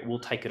AgriUT, we'll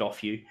take it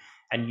off you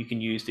and you can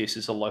use this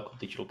as a local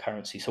digital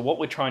currency. So what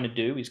we're trying to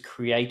do is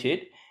create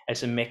it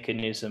as a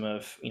mechanism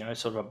of,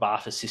 sort of a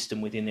barter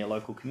system within their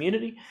local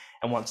community.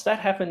 And once that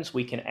happens,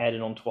 we can add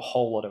it onto a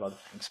whole lot of other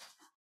things.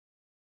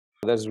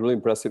 That's really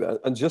impressive.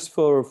 And just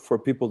for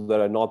people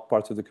that are not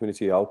part of the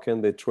community, how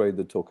can they trade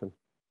the token?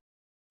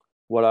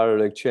 What are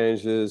the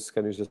exchanges?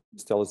 Can you just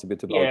tell us a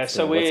bit about, let's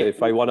say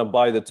if I want to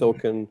buy the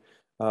token,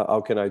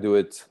 how can I do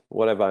it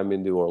wherever I'm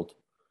in the world?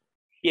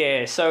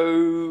 Yeah,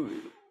 so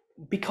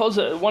because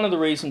one of the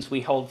reasons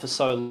we hold for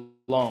so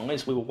long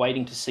is we were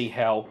waiting to see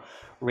how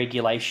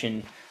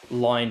regulation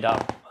lined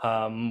up,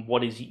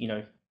 what is,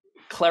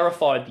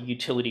 clarified the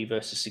utility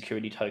versus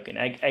security token.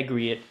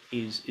 AgriUT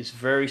is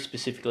very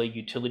specifically a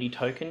utility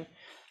token.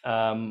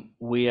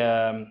 We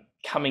are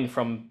coming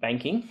from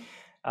banking.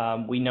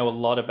 We know a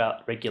lot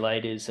about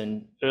regulators,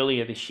 and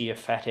earlier this year,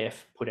 FATF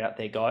put out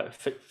their guide.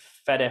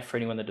 FATF, for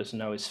anyone that doesn't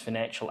know, is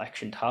Financial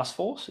Action Task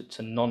Force. It's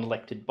a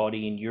non-elected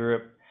body in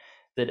Europe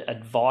that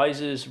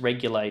advises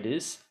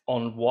regulators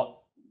on what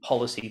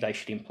policy they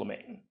should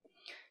implement.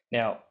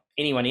 Now,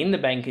 anyone in the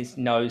bank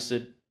knows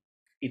that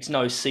it's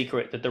no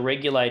secret that the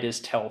regulators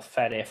tell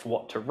FATF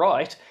what to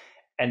write,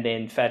 and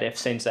then FATF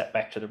sends that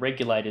back to the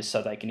regulators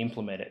so they can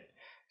implement it.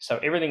 So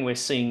everything we're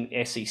seeing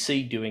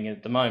SEC doing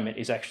at the moment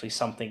is actually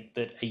something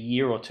that a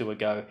year or two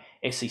ago,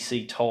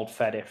 SEC told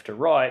FATF to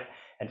write,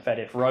 and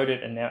FATF wrote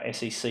it, and now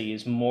SEC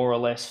is more or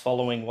less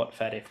following what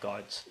FATF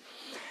guides.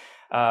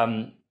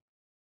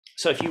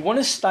 So if you want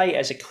to stay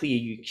as a clear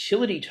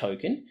utility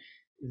token,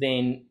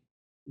 then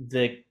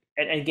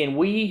and again,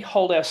 we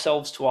hold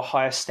ourselves to a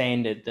higher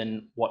standard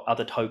than what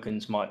other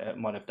tokens might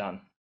have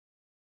done.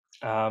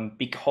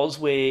 Because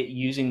we're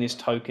using this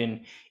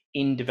token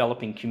in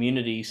developing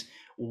communities,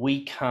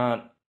 we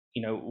can't,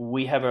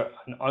 we have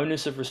an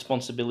onus of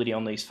responsibility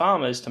on these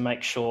farmers to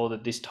make sure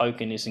that this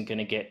token isn't going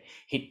to get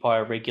hit by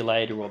a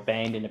regulator or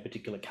banned in a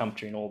particular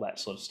country and all that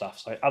sort of stuff.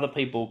 So other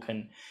people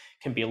can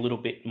be a little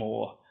bit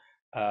more,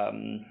 a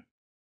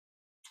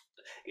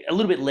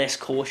little bit less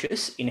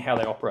cautious in how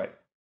they operate.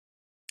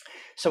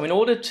 So in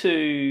order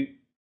to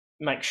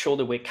make sure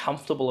that we're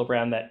comfortable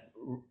around that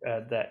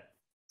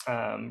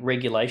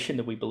regulation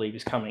that we believe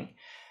is coming,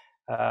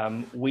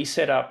 we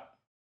set up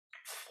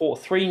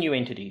three new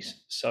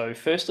entities. So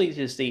firstly,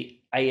 there's the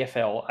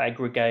AFL,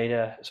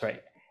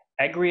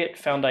 AgriUT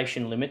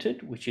Foundation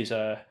Limited, which is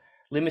a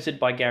limited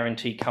by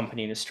guarantee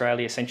company in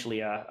Australia,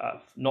 essentially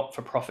a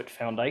not-for-profit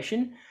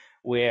foundation.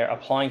 We're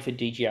applying for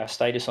DGR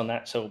status on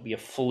that, so it'll be a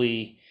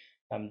fully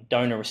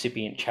donor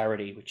recipient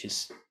charity, which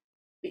is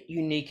a bit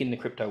unique in the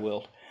crypto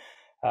world.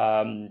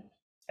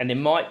 And there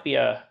might be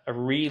a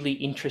really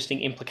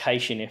interesting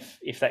implication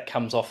if that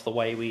comes off the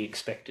way we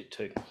expect it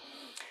to.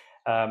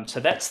 So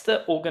that's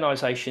the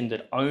organization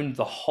that owned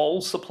the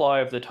whole supply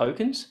of the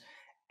tokens,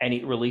 and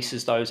it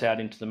releases those out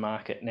into the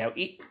market. Now,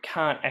 it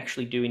can't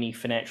actually do any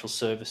financial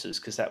services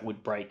because that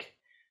would break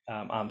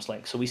arm's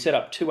length. So we set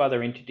up two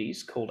other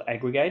entities called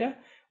Aggregator,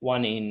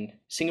 one in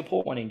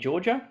Singapore, one in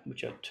Georgia,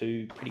 which are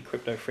two pretty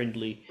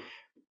crypto-friendly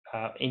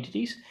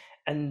entities.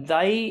 And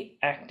they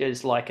act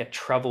as like a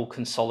travel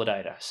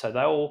consolidator. So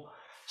they'll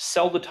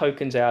sell the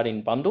tokens out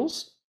in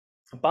bundles.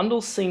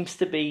 Bundles seems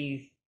to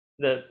be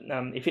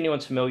if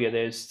anyone's familiar,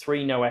 there's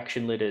 3 no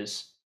action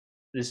letters.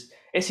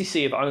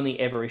 SEC have only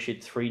ever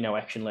issued 3 no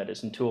action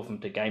letters, and 2 of them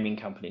to gaming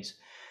companies.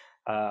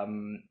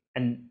 And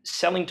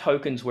selling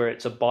tokens where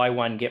it's a buy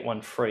one, get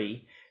one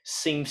free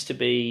seems to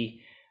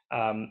be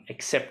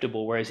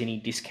acceptable, whereas any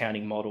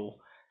discounting model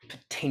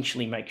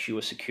potentially makes you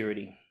a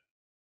security.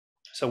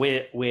 So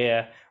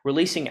we're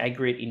releasing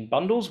AgriUT in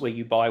bundles where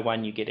you buy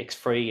one, you get X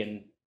free,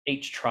 and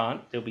each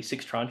tranche, there'll be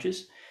 6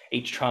 tranches.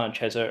 Each tranche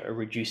has a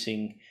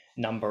reducing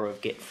number of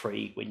get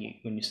free when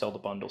you sell the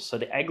bundles. So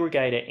the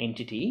aggregator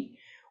entity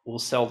will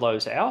sell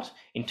those out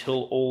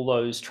until all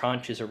those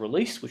tranches are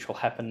released, which will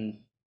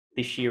happen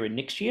this year and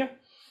next year.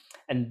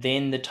 And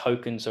then the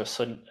tokens are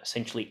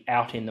essentially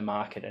out in the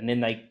market, and then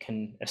they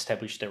can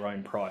establish their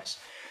own price.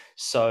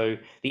 So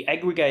the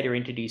aggregator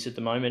entities at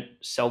the moment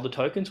sell the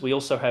tokens. We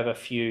also have a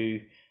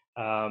few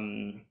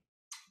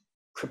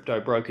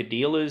crypto broker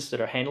dealers that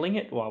are handling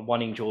it,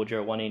 one in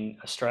Georgia, one in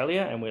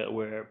Australia, and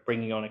we're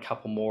bringing on a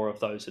couple more of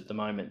those at the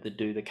moment that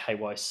do the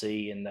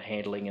KYC and the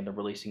handling and the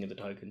releasing of the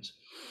tokens.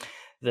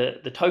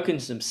 The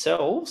tokens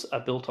themselves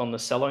are built on the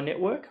Celo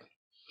network,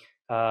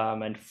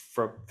 and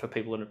for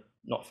people that are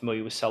not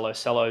familiar with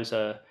Celo's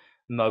a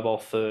mobile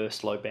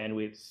first, low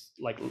bandwidth,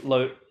 like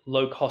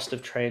low cost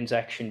of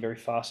transaction, very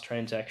fast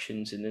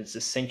transactions, and it's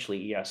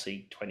essentially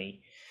ERC20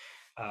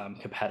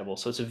 compatible.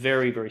 So it's a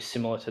very, very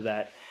similar to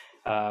that.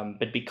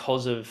 But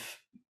because of,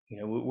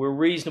 we're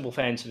reasonable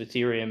fans of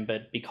Ethereum,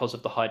 but because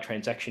of the high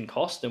transaction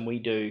cost, and we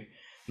do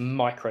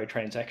micro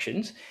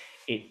transactions,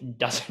 it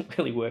doesn't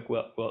really work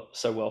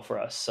so well for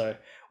us. So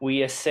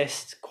we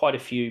assessed quite a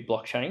few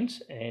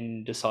blockchains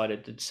and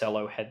decided that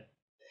Celo had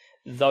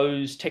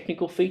those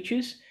technical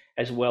features,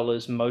 as well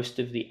as most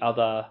of the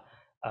other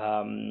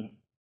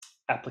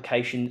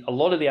applications. A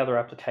lot of the other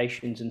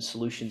applications and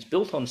solutions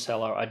built on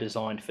Celo are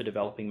designed for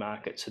developing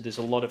markets. So there's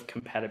a lot of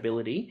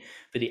compatibility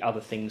for the other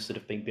things that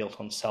have been built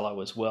on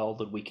Celo as well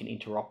that we can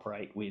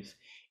interoperate with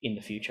in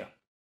the future.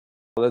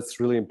 Well, that's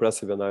really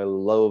impressive. And I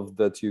love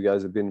that you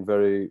guys have been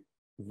very,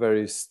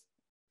 very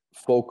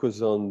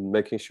focused on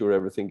making sure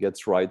everything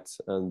gets right,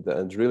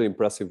 and really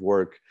impressive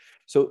work.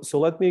 So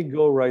let me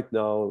go right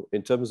now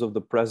in terms of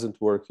the present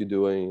work you're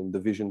doing, the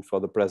vision for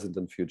the present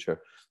and future,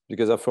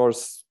 because of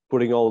course,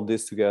 putting all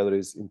this together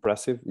is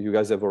impressive. You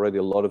guys have already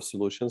a lot of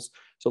solutions.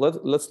 So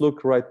let's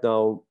look right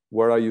now,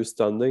 where are you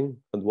standing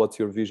and what's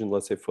your vision,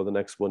 let's say, for the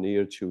next 1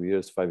 year, 2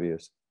 years, 5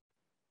 years?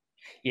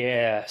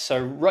 Yeah,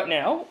 so right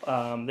now,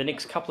 the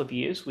next couple of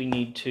years, we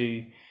need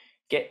to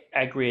get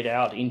AgriUT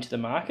out into the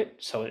market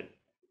so it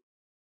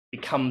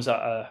becomes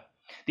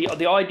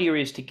the idea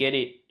is to get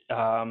it,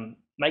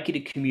 make it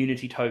a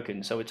community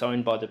token, so it's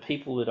owned by the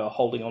people that are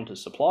holding on to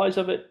supplies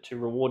of it to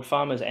reward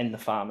farmers and the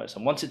farmers.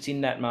 And once it's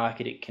in that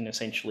market, it can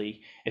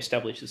essentially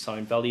establish its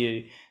own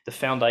value. The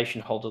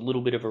foundation holds a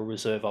little bit of a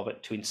reserve of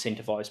it to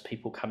incentivize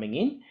people coming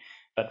in,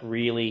 but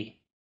really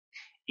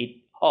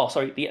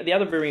the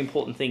other very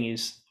important thing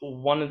is,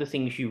 one of the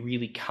things you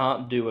really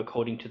can't do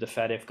according to the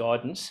FATF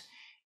guidance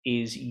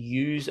is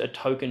use a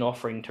token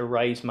offering to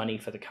raise money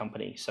for the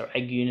company. So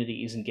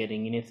AgUnity isn't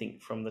getting anything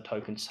from the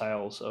token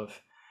sales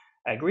of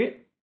AgriUT,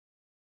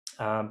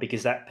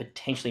 because that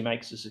potentially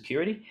makes a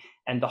security.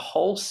 And the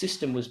whole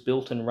system was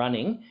built and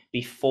running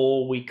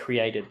before we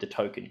created the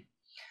token.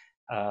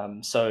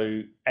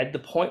 So at the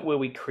point where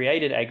we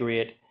created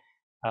AgriUT,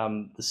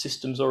 the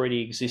systems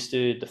already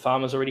existed, the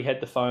farmers already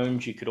had the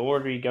phones, you could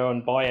already go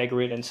and buy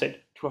AgriUT and send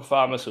it to a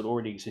farmer, so it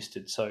already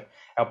existed. So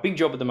our big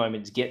job at the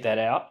moment is get that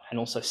out and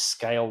also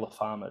scale the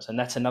farmers. And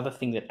that's another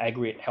thing that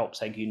AgriUT helps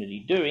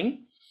AgUnity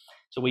doing.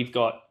 So we've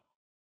got,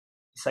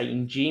 say,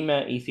 in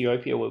Jima,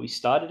 Ethiopia, where we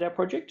started our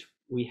project,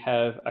 we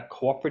have a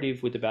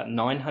cooperative with about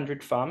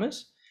 900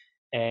 farmers,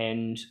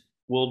 and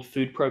World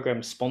Food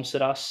Programme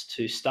sponsored us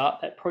to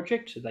start that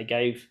project. So they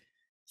gave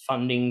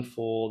funding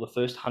for the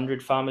first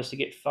 100 farmers to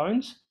get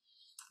phones.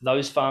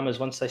 Those farmers,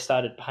 once they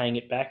started paying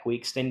it back, we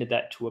extended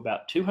that to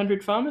about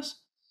 200 farmers.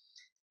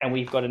 And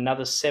we've got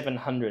another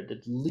 700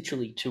 that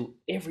literally, to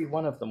every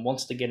one of them,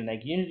 wants to get an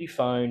AgUnity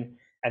phone,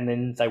 and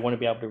then they want to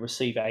be able to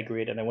receive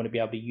AgriUT and they want to be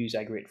able to use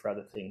AgriUT for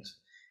other things.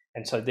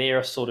 And so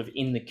they're sort of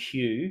in the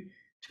queue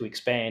to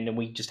expand, and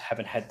we just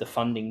haven't had the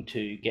funding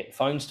to get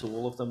phones to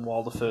all of them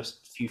while the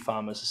first few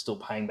farmers are still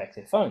paying back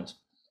their phones.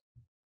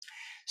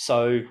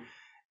 So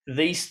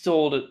these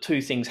sort of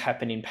two things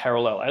happen in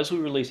parallel. As we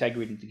release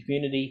AgriUT into the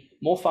community,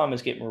 more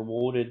farmers get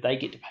rewarded, they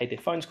get to pay their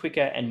phones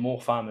quicker, and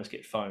more farmers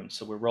get phones.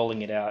 So we're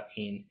rolling it out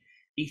in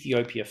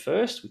Ethiopia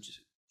first, which is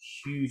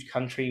a huge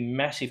country,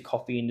 massive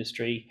coffee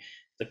industry.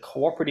 The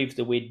cooperative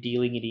that we're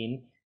dealing it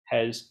in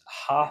has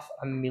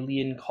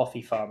 500,000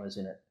 coffee farmers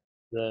in it,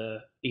 the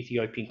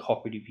Ethiopian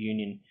Cooperative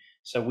Union.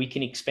 So we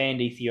can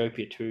expand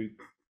Ethiopia to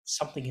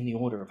something in the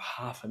order of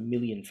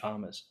 500,000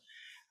 farmers.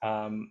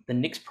 The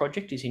next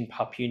project is in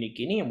Papua New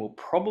Guinea, and we'll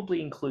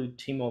probably include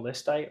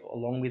Timor-Leste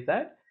along with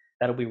that.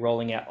 That'll be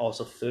rolling out as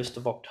of 1st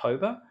of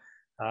October.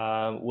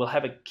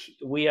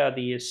 We are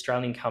the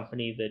Australian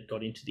company that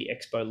got into the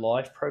Expo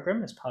Live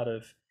program as part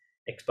of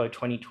Expo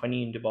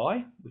 2020 in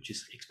Dubai, which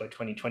is Expo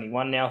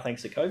 2021 now,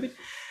 thanks to COVID.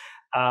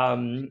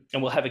 And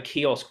we'll have a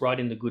kiosk right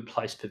in the Good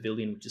Place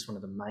Pavilion, which is one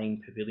of the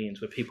main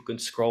pavilions where people can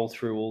scroll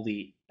through all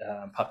the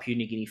Papua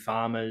New Guinea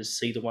farmers,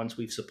 see the ones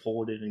we've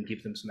supported, and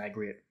give them some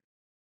AgriUT.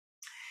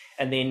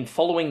 And then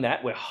following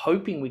that, we're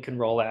hoping we can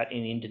roll out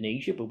in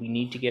Indonesia, but we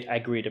need to get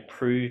AgriUT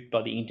approved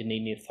by the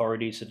Indonesian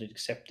authorities as an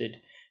accepted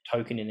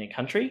token in their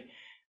country.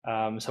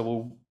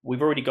 So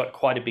we've already got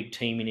quite a big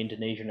team in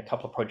Indonesia and a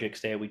couple of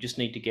projects there. We just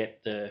need to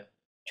get the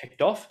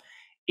checked off.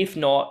 If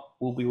not,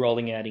 we'll be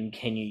rolling out in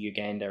Kenya,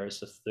 Uganda as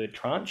the third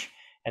tranche.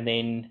 And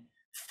then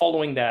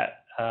following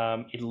that,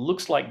 it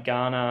looks like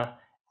Ghana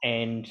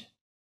and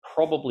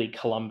probably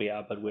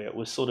Colombia, but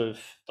we're sort of,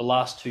 the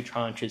last two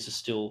tranches are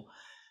still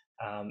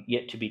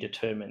yet to be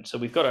determined. So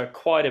we've got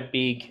quite a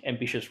big,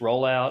 ambitious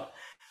rollout.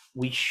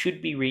 We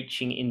should be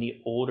reaching in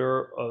the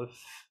order of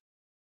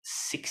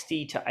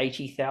 60 to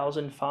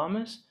 80,000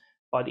 farmers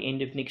by the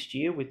end of next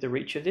year with the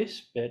reach of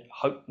this. But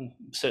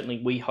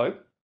certainly we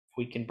hope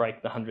we can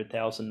break the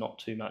 100,000 not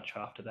too much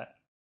after that.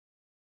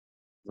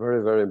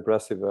 Very, very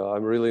impressive.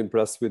 I'm really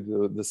impressed with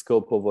the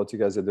scope of what you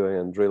guys are doing,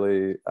 and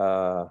really,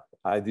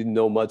 I didn't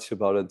know much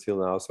about it till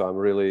now, so I'm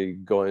really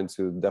going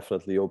to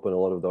definitely open a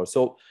lot of doors.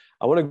 So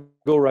I want to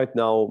go right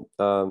now,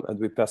 and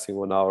we're passing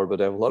 1 hour,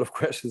 but I have a lot of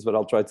questions, but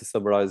I'll try to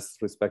summarize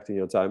respecting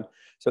your time.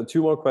 So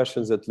 2 more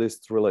questions at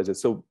least related.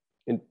 So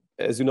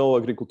as you know,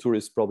 agriculture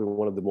is probably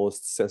one of the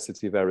most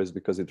sensitive areas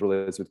because it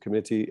relates with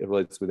community, it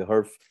relates with the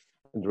earth,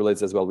 and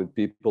relates as well with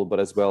people, but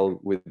as well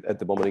with, at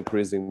the moment,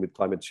 increasing with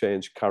climate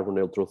change, carbon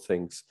neutral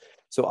things.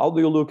 So how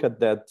do you look at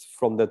that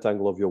from that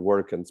angle of your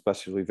work, and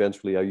especially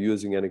eventually are you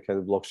using any kind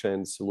of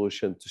blockchain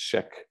solution to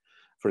check?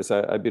 For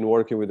instance, I've been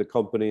working with a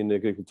company in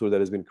agriculture that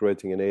has been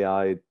creating an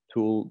AI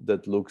tool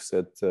that looks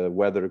at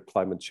weather,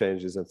 climate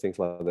changes and things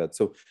like that.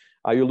 So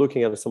are you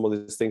looking at some of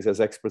these things as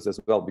experts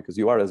as well? Because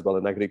you are as well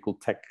an agricultural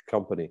tech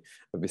company,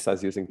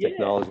 besides using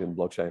technology and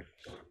blockchain.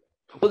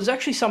 Well, there's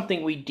actually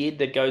something we did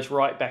that goes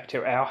right back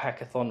to our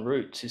hackathon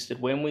roots, is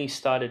that when we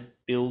started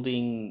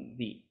building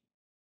the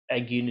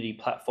AgUnity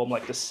platform,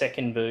 like the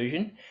second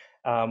version,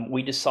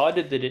 we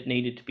decided that it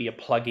needed to be a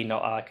plug-in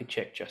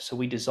architecture. So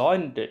we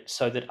designed it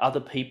so that other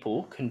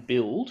people can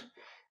build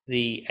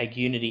the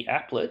AgUnity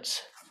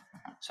applets.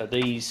 So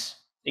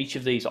each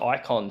of these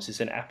icons is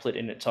an applet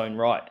in its own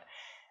right.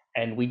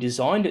 And we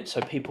designed it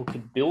so people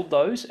could build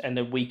those, and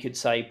then we could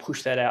say,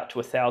 push that out to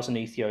 1,000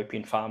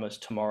 Ethiopian farmers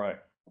tomorrow.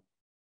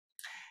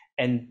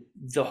 And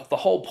the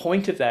whole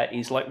point of that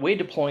is, like, we're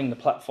deploying the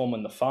platform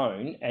on the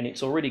phone and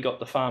it's already got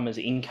the farmer's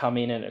income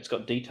in and it's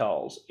got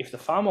details. If the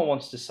farmer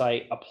wants to,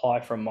 say,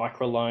 apply for a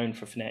microloan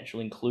for financial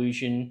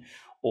inclusion,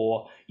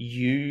 or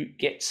you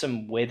get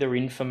some weather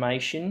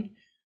information,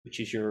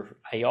 which is your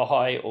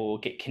AI, or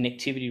get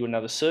connectivity to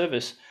another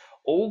service,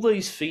 all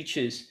these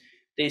features,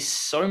 there's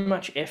so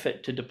much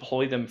effort to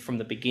deploy them from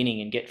the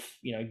beginning and get,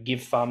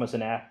 give farmers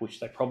an app, which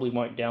they probably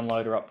won't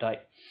download or update.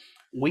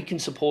 We can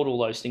support all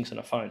those things on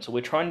a phone. So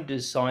we're trying to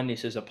design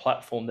this as a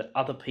platform that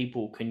other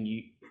people can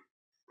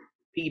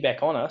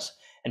piggyback on us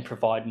and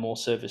provide more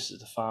services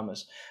to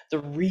farmers. The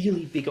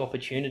really big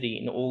opportunity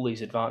in all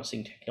these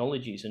advancing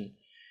technologies, and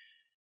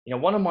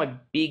one of my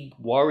big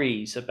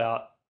worries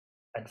about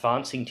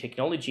advancing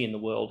technology in the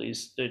world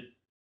is that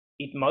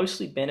it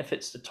mostly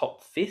benefits the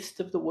top fifth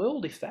of the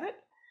world, if that,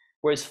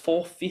 whereas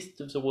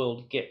 4/5 of the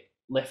world get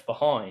left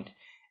behind.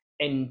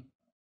 And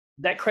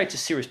that creates a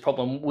serious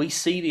problem. We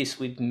see this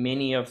with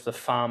many of the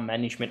farm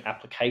management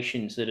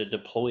applications that are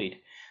deployed.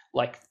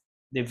 Like,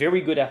 they're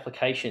very good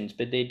applications,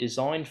 but they're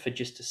designed for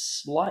just a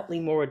slightly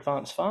more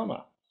advanced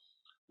farmer.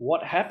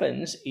 What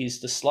happens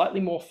is the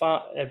slightly more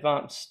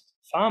advanced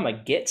farmer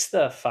gets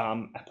the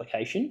farm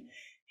application,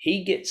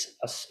 he gets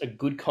a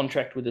good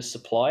contract with a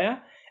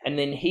supplier, and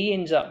then he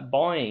ends up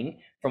buying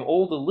from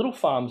all the little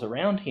farms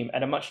around him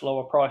at a much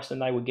lower price than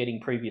they were getting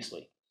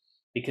previously,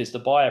 because the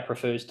buyer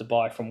prefers to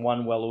buy from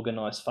one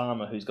well-organized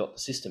farmer who's got the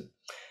system.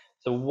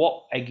 So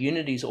what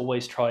AgUnity is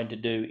always trying to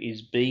do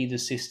is be the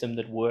system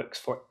that works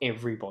for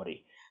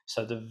everybody.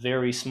 So the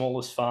very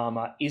smallest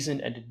farmer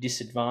isn't at a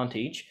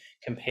disadvantage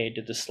compared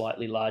to the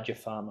slightly larger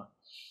farmer.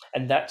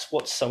 And that's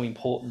what's so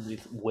important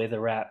with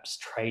weather apps,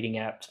 trading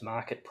apps,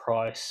 market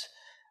price,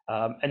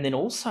 and then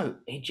also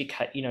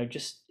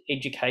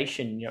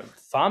education,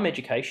 farm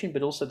education,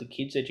 but also the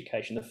kids'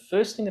 education. The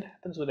first thing that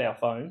happens with our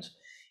phones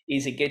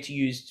is it gets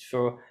used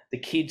for the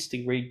kids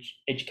to read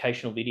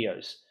educational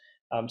videos.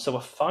 So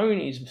a phone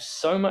is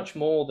so much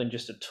more than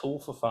just a tool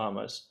for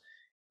farmers.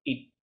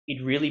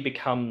 It really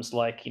becomes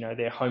like,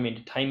 their home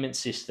entertainment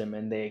system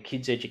and their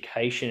kids'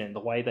 education, and the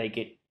way they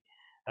get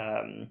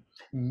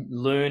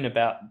learn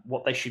about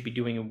what they should be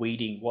doing in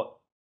weeding, what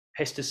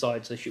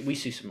pesticides they should. We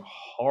see some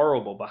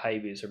horrible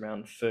behaviors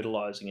around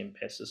fertilizing and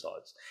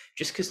pesticides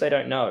just because they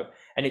don't know.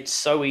 And it's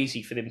so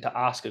easy for them to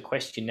ask a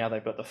question now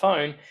they've got the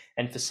phone,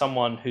 and for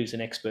someone who's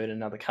an expert in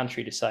another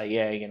country to say,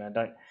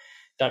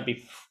 don't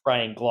be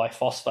spraying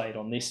glyphosate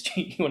on this.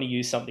 You want to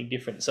use something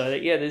different. So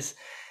there's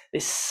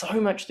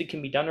so much that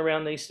can be done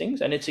around these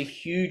things, and it's a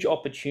huge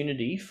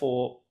opportunity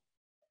for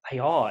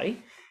AI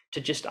to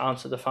just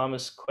answer the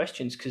farmers'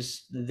 questions,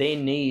 because their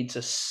needs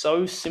are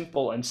so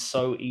simple and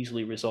so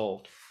easily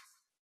resolved.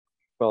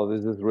 Well,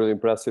 this is really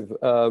impressive.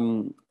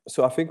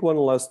 So I think one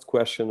last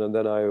question, and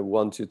then I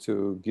want you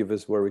to give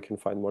us where we can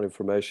find more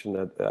information.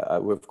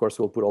 Of course,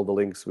 we'll put all the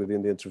links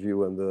within the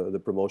interview and the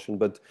promotion.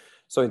 But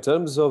so in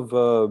terms of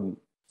so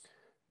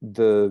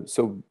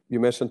you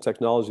mentioned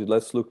technology.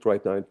 Let's look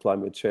right now at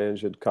climate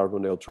change and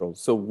carbon neutral.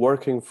 So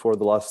working for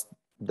the last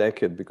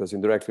decade, because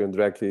indirectly or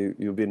indirectly,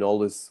 you've been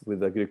always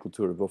with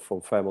agriculture, both from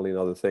family and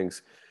other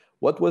things.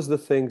 What was the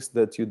things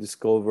that you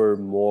discover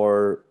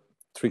more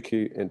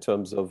tricky in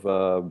terms of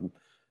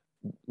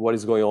what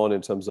is going on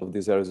in terms of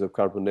these areas of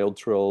carbon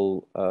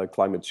neutral,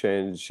 climate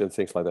change, and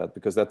things like that?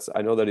 Because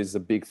I know that is a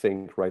big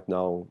thing right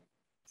now.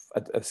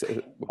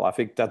 Well, I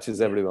think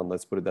touches everyone.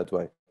 Let's put it that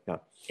way. Yeah,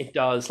 it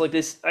does. Like,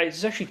 there's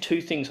actually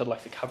two things I'd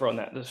like to cover on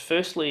that.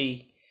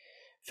 Firstly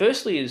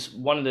is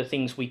one of the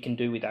things we can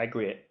do with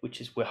AgriUT, which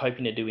is we're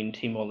hoping to do in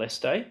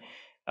Timor-Leste,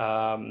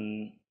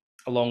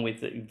 along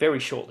with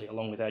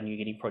our New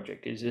Guinea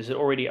project. There's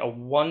already a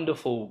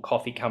wonderful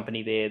coffee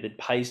company there that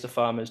pays the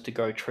farmers to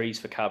grow trees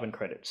for carbon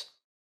credits.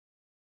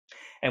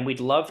 And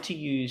we'd love to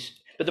use,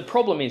 but the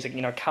problem is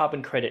that,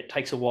 carbon credit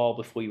takes a while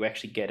before you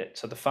actually get it.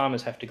 So the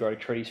farmers have to grow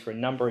trees for a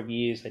number of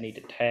years. They need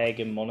to tag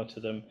and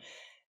monitor them.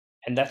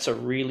 And that's a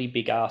really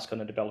big ask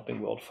on a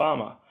developing world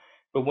farmer.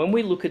 But when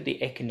we look at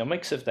the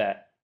economics of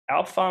that,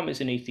 our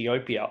farmers in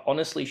Ethiopia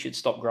honestly should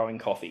stop growing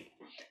coffee.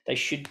 They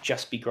should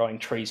just be growing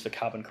trees for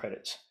carbon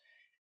credits.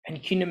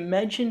 And can you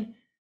imagine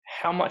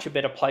how much a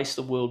better place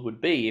the world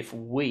would be if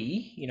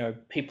we,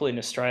 people in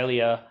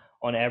Australia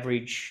on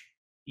average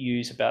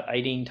use about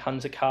 18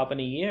 tons of carbon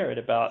a year at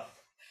about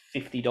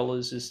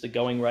 $50 is the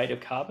going rate of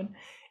carbon.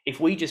 If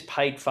we just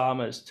paid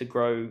farmers to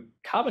grow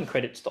carbon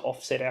credits to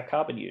offset our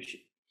carbon usage,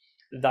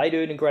 they'd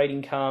earn a great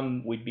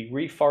income. We'd be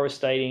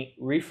reforesting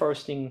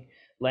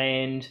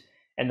land,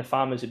 and the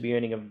farmers would be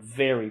earning a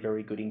very,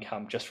 very good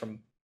income just from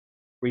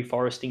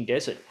reforesting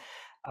desert.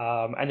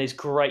 And there's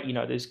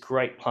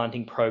great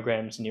planting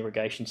programs and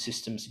irrigation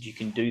systems that you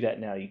can do that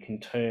now. You can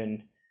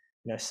turn,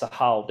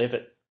 Sahel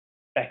Desert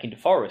back into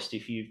forest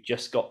if you've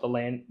just got the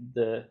land,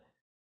 the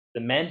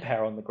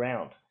manpower on the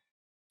ground.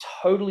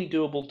 Totally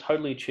doable,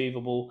 totally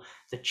achievable.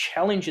 The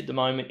challenge at the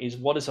moment is,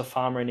 what does a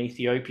farmer in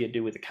Ethiopia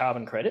do with a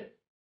carbon credit?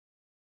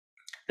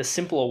 The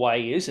simpler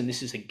way is, and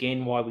this is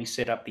again why we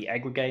set up the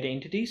aggregator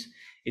entities,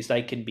 is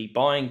they can be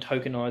buying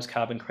tokenized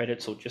carbon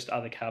credits or just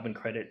other carbon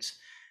credits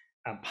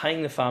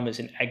paying the farmers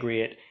in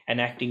AgriUT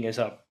and acting as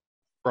a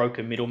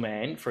broker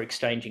middleman for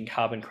exchanging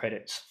carbon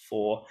credits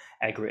for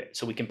AgriUT.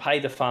 So we can pay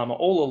the farmer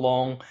all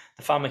along.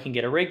 The farmer can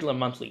get a regular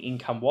monthly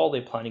income while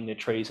they're planting their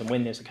trees, and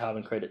when there's a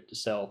carbon credit to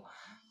sell,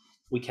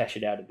 we cash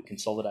it out at the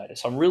consolidator.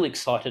 So I'm really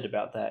excited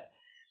about that.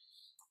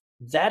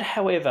 That,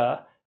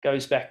 however,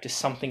 goes back to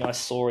something I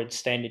saw at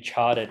Standard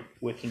Chartered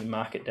working in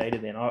market data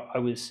then. I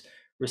was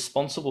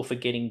responsible for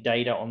getting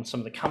data on some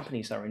of the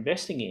companies they were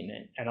investing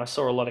in, and I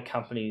saw a lot of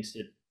companies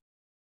that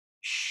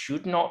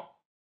should not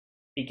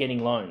be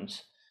getting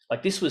loans.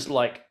 Like, this was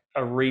like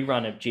a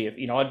rerun of GF.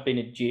 You know, I'd been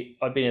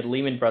at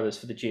Lehman Brothers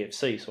for the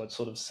GFC, so I'd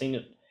sort of seen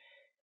it.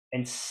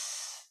 And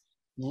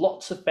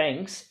lots of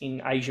banks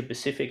in Asia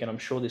Pacific, and I'm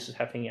sure this is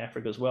happening in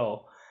Africa as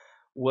well,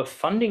 were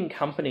funding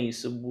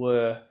companies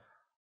that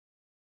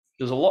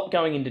there's a lot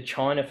going into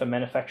China for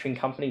manufacturing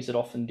companies that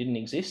often didn't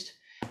exist.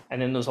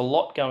 And then there's a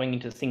lot going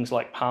into things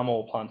like palm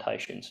oil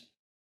plantations.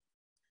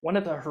 One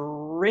of the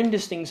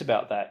horrendous things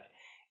about that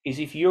is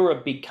if you're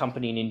a big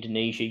company in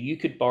Indonesia, you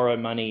could borrow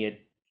money at a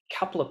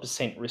couple of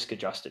 % risk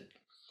adjusted.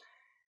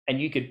 And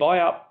you could buy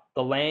up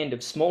the land of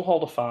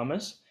smallholder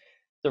farmers.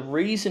 The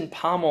reason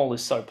palm oil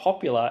is so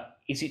popular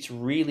is it's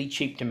really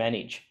cheap to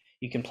manage.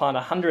 You can plant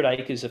 100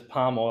 acres of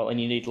palm oil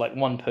and you need like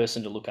one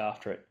person to look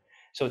after it.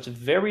 So it's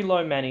very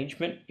low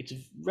management. It's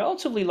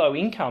relatively low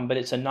income, but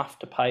it's enough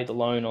to pay the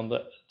loan on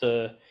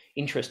the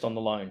interest on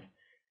the loan.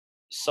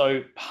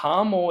 So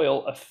palm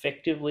oil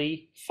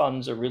effectively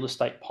funds a real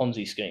estate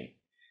Ponzi scheme.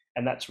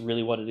 And that's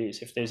really what it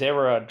is. If there's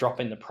ever a drop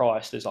in the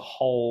price, there's a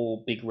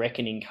whole big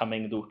reckoning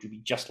coming that would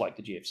be just like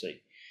the GFC.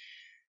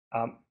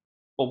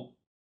 Well,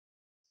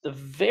 the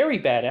very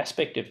bad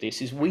aspect of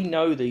this is we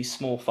know these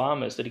small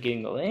farmers that are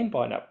getting the land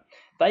buying up,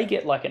 they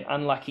get like an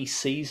unlucky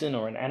season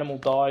or an animal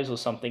dies or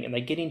something and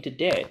they get into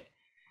debt.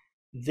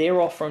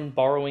 They're often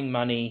borrowing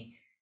money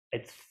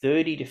at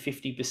 30 to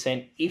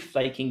 50% if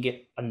they can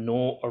get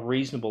a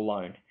reasonable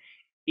loan.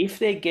 If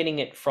they're getting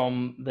it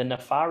from the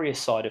nefarious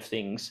side of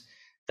things,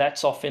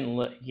 that's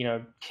often, you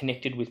know,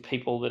 connected with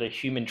people that are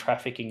human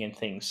trafficking and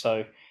things.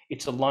 So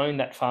it's a loan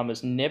that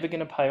farmer's never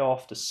going to pay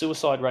off. The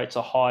suicide rates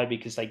are high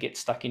because they get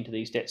stuck into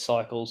these debt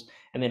cycles,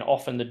 and then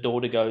often the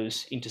daughter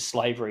goes into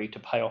slavery to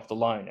pay off the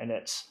loan. And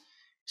it's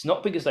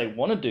not because they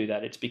want to do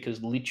that. It's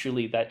because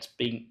literally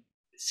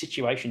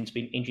situation's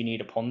been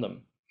engineered upon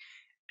them.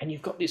 And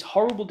you've got this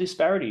horrible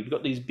disparity. You've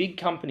got these big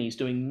companies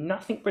doing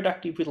nothing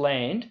productive with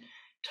land,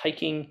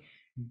 taking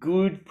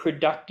good,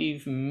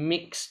 productive,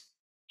 mixed,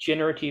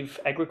 generative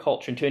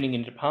agriculture and turning it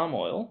into palm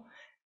oil,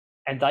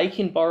 and they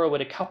can borrow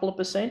at a couple of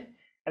 %.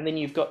 And then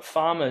you've got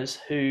farmers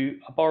who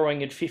are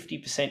borrowing at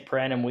 50% per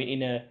annum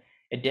in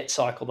a debt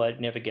cycle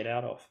they'd never get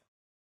out of.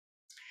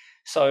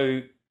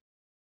 So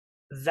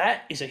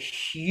that is a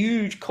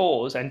huge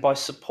cause. And by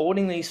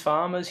supporting these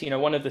farmers, you know,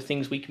 one of the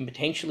things we can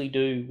potentially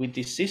do with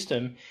this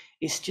system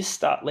is just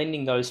start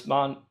lending those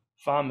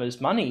farmers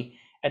money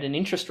at an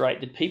interest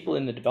rate that people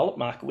in the developed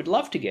market would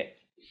love to get.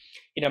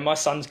 You know, my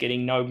son's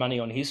getting no money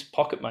on his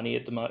pocket money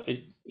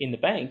in the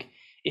bank.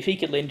 If he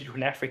could lend it to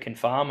an African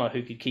farmer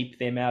who could keep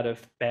them out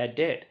of bad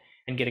debt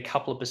and get a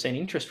couple of %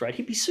 interest rate,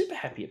 he'd be super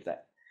happy with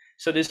that.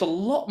 So there's a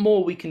lot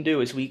more we can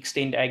do as we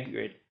extend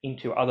AgriUT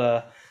into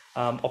other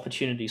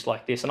opportunities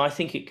like this. And I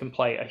think it can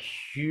play a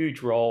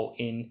huge role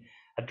in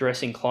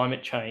addressing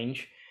climate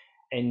change.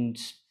 And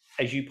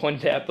as you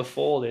pointed out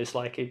before, there's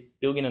like 1.5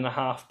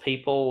 billion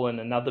people and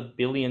another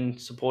billion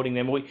supporting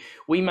them.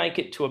 We make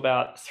it to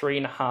about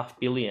 3.5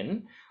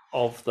 billion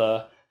of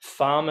the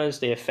farmers,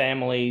 their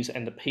families,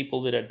 and the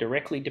people that are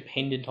directly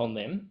dependent on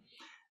them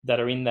that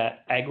are in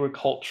that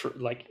agriculture,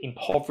 like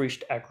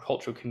impoverished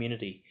agricultural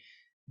community.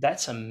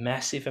 That's a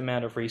massive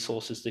amount of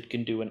resources that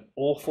can do an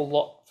awful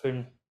lot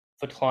for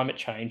climate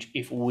change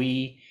if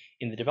we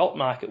in the developed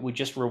market were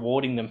just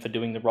rewarding them for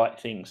doing the right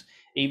things.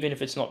 Even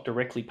if it's not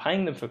directly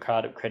paying them for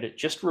carbon credit,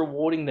 just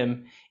rewarding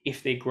them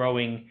if they're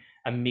growing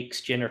a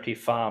mixed generative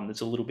farm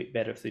that's a little bit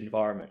better for the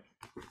environment.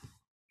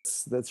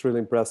 That's really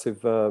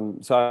impressive.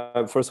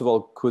 First of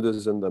all,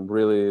 kudos and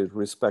really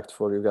respect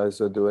for what you guys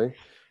are doing.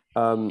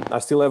 I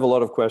still have a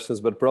lot of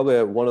questions, but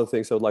probably one of the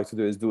things I would like to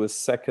do is do a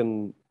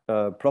second,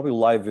 probably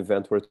live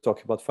event where we're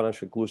talking about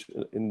financial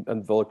inclusion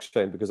and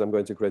blockchain, because I'm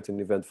going to create an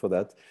event for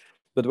that.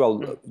 But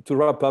well, to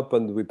wrap up,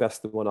 and we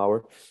passed the 1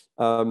 hour,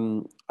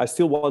 I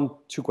still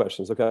want 2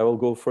 questions. Okay, I will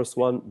go first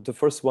one. The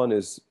first one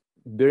is,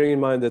 bearing in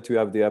mind that you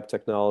have the app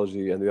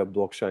technology and you have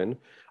blockchain,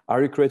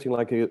 are you creating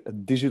like a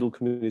digital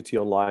community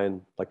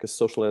online, like a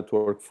social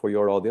network for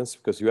your audience?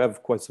 Because you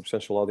have quite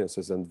substantial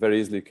audiences and very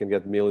easily you can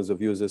get millions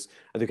of users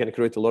and you can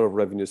create a lot of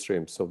revenue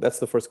streams. So that's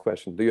the first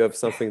question. Do you have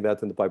something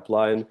that in the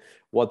pipeline?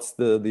 What's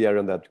the area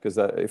on that? Because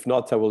if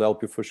not, I will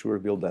help you for sure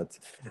build that.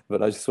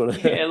 But I just want to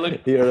hear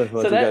what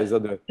you guys are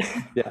doing.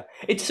 Yeah,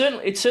 it's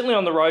certainly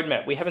on the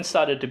roadmap. We haven't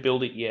started to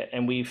build it yet,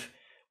 and we've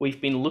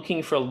been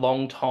looking for a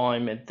long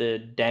time at the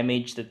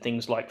damage that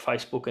things like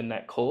Facebook and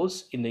that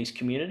cause in these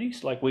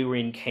communities. Like, we were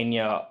in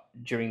Kenya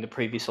during the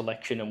previous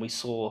election and we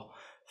saw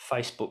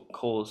Facebook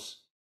cause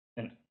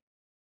an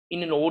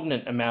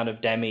inordinate amount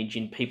of damage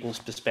in people's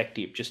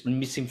perspective, just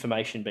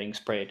misinformation being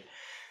spread.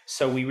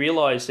 So we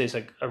realize there's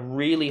a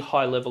really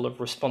high level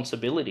of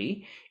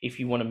responsibility if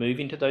you want to move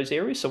into those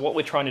areas. So what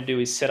we're trying to do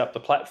is set up the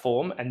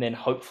platform and then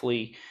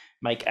hopefully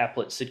make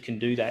applets that can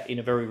do that in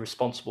a very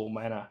responsible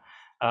manner.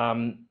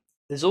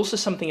 There's also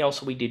something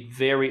else we did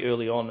very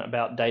early on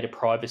about data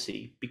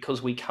privacy,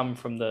 because we come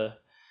from the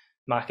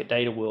market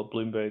data world,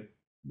 Bloomberg,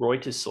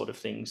 Reuters sort of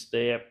things.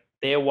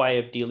 Their way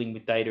of dealing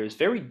with data is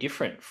very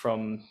different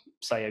from,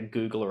 say, a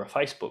Google or a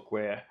Facebook,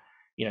 where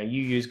you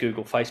use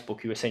Google,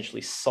 Facebook, you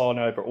essentially sign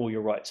over all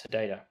your rights to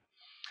data.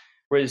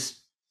 Whereas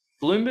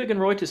Bloomberg and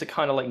Reuters are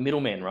kind of like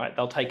middlemen, right?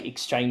 They'll take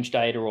exchange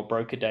data or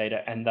broker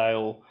data and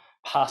they'll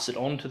pass it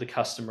on to the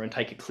customer and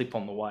take a clip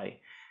on the way.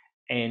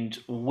 And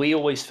we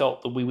always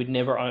felt that we would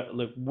never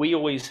own, we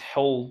always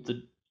held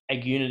that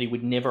AgUnity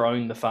would never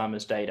own the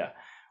farmer's data.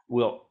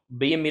 We'll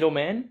be a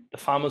middleman, the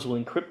farmers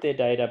will encrypt their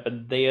data,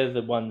 but they're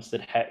the ones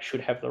that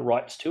should have the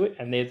rights to it,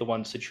 and they're the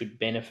ones that should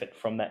benefit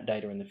from that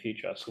data in the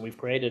future. So we've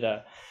created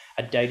a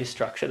data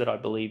structure that I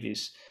believe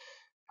is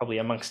probably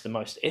amongst the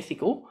most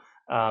ethical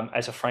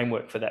as a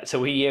framework for that.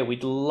 So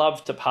we'd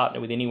love to partner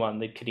with anyone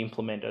that could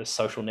implement a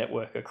social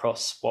network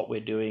across what we're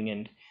doing,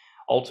 and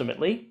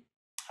ultimately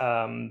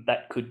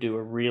that could do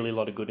a really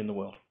lot of good in the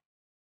world.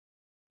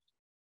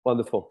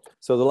 Wonderful.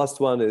 So the last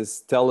one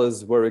is, tell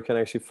us where we can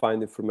actually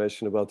find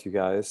information about you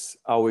guys,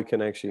 how we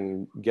can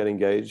actually get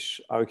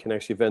engaged, how we can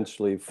actually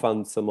eventually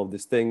fund some of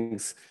these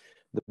things,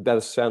 the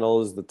best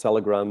channels, the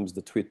Telegrams,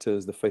 the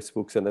Twitters, the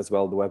Facebooks, and as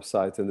well the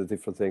website and the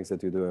different things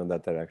that you're doing in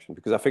that direction,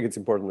 because I think it's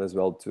important as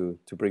well to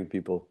bring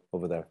people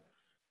over there.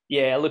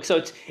 Yeah, look,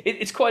 so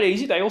it's quite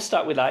easy. They all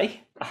start with A.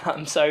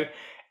 So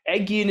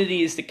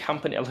AgUnity is the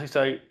company.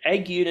 So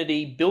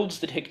AgUnity builds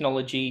the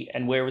technology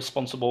and we're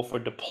responsible for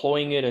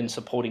deploying it and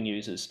supporting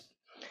users.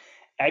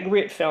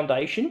 AgriUT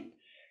Foundation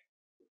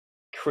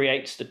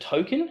creates the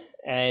token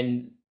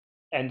and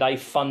they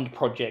fund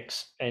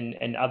projects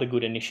and other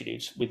good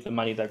initiatives with the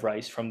money they've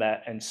raised from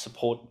that and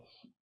support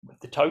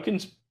the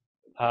tokens.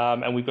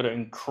 And we've got an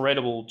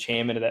incredible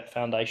chairman of that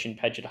foundation,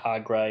 Paget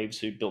Hargraves,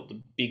 who built the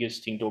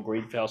biggest indoor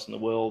greenhouse in the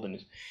world and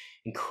is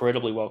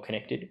incredibly well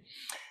connected.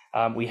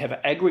 We have an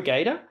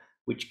aggregator,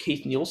 which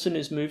Keith Nielsen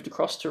has moved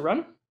across to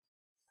run.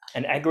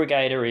 An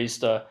aggregator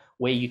is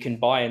where you can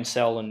buy and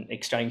sell and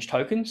exchange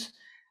tokens.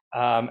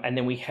 And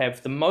then we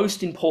have the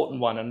most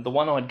important one, and the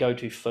one I'd go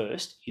to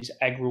first, is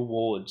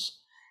AgRewards.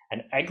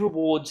 And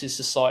AgRewards is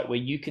the site where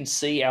you can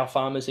see our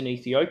farmers in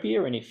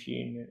Ethiopia. And if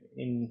you,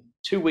 in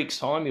 2 weeks'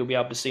 time, you'll be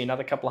able to see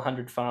another couple of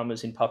hundred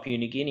farmers in Papua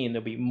New Guinea, and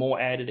there'll be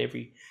more added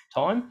every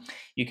time.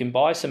 You can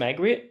buy some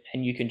AgriUT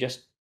and you can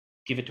just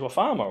give it to a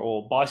farmer,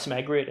 or buy some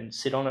AgriUT and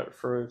sit on it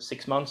for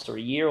 6 months or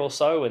a year or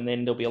so, and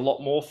then there'll be a lot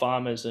more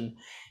farmers and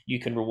you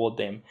can reward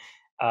them.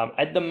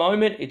 At the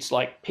moment, it's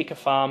like pick a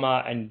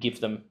farmer and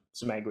give them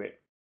some AgriUT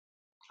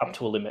up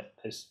to a limit.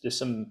 There's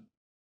some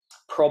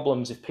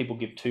problems if people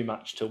give too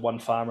much to one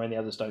farmer and the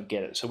others don't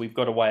get it. So we've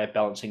got a way of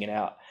balancing it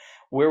out.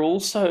 We're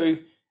also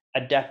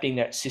adapting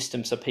that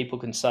system so people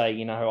can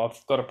say,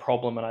 I've got a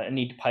problem and I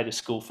need to pay the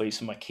school fees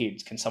for my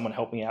kids. Can someone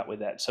help me out with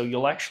that? So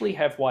you'll actually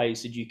have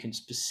ways that you can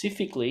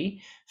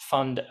specifically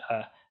fund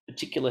a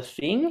particular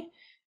thing,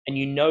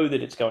 and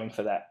that it's going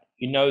for that.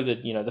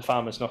 That, the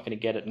farmer's not going to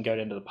get it and go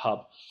down to the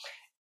pub.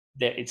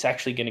 That it's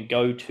actually going to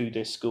go to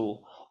their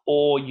school.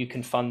 Or you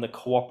can fund the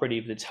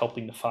cooperative that's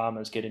helping the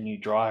farmers get a new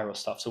dryer or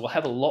stuff. So we'll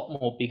have a lot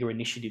more bigger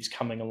initiatives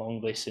coming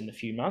along this in a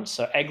few months.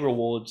 So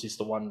AgRewards is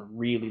the one to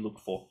really look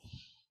for.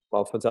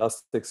 Well,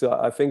 fantastic. So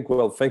I think,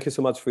 thank you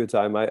so much for your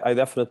time. I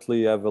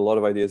definitely have a lot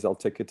of ideas. I'll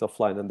take it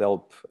offline and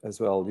help as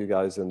well, you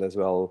guys, and as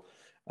well,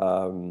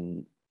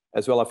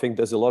 I think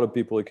there's a lot of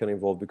people who can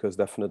involve, because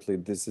definitely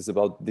this is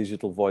about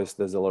digital voice.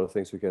 There's a lot of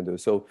things we can do.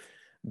 So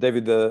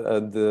David,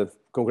 the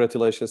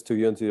congratulations to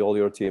you and to all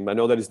your team. I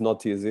know that it's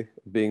not easy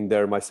being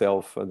there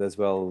myself, and as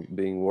well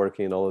being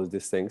working in all of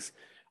these things.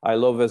 I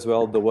love as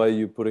well the way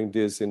you're putting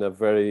this in a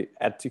very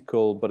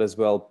ethical, but as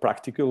well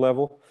practical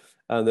level,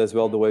 and as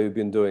well the way you've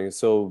been doing.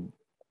 So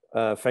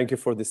thank you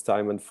for this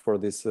time and for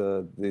this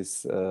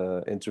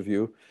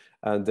interview.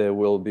 And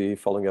we'll be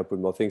following up with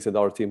more things, and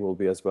our team will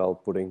be as well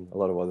putting a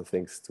lot of other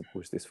things to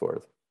push this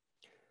forward.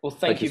 Well,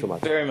 thank you so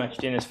much. Very much,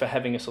 Dinis, for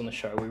having us on the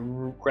show. We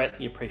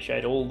greatly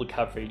appreciate all the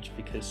coverage,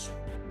 because,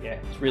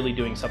 it's really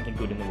doing something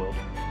good in the world.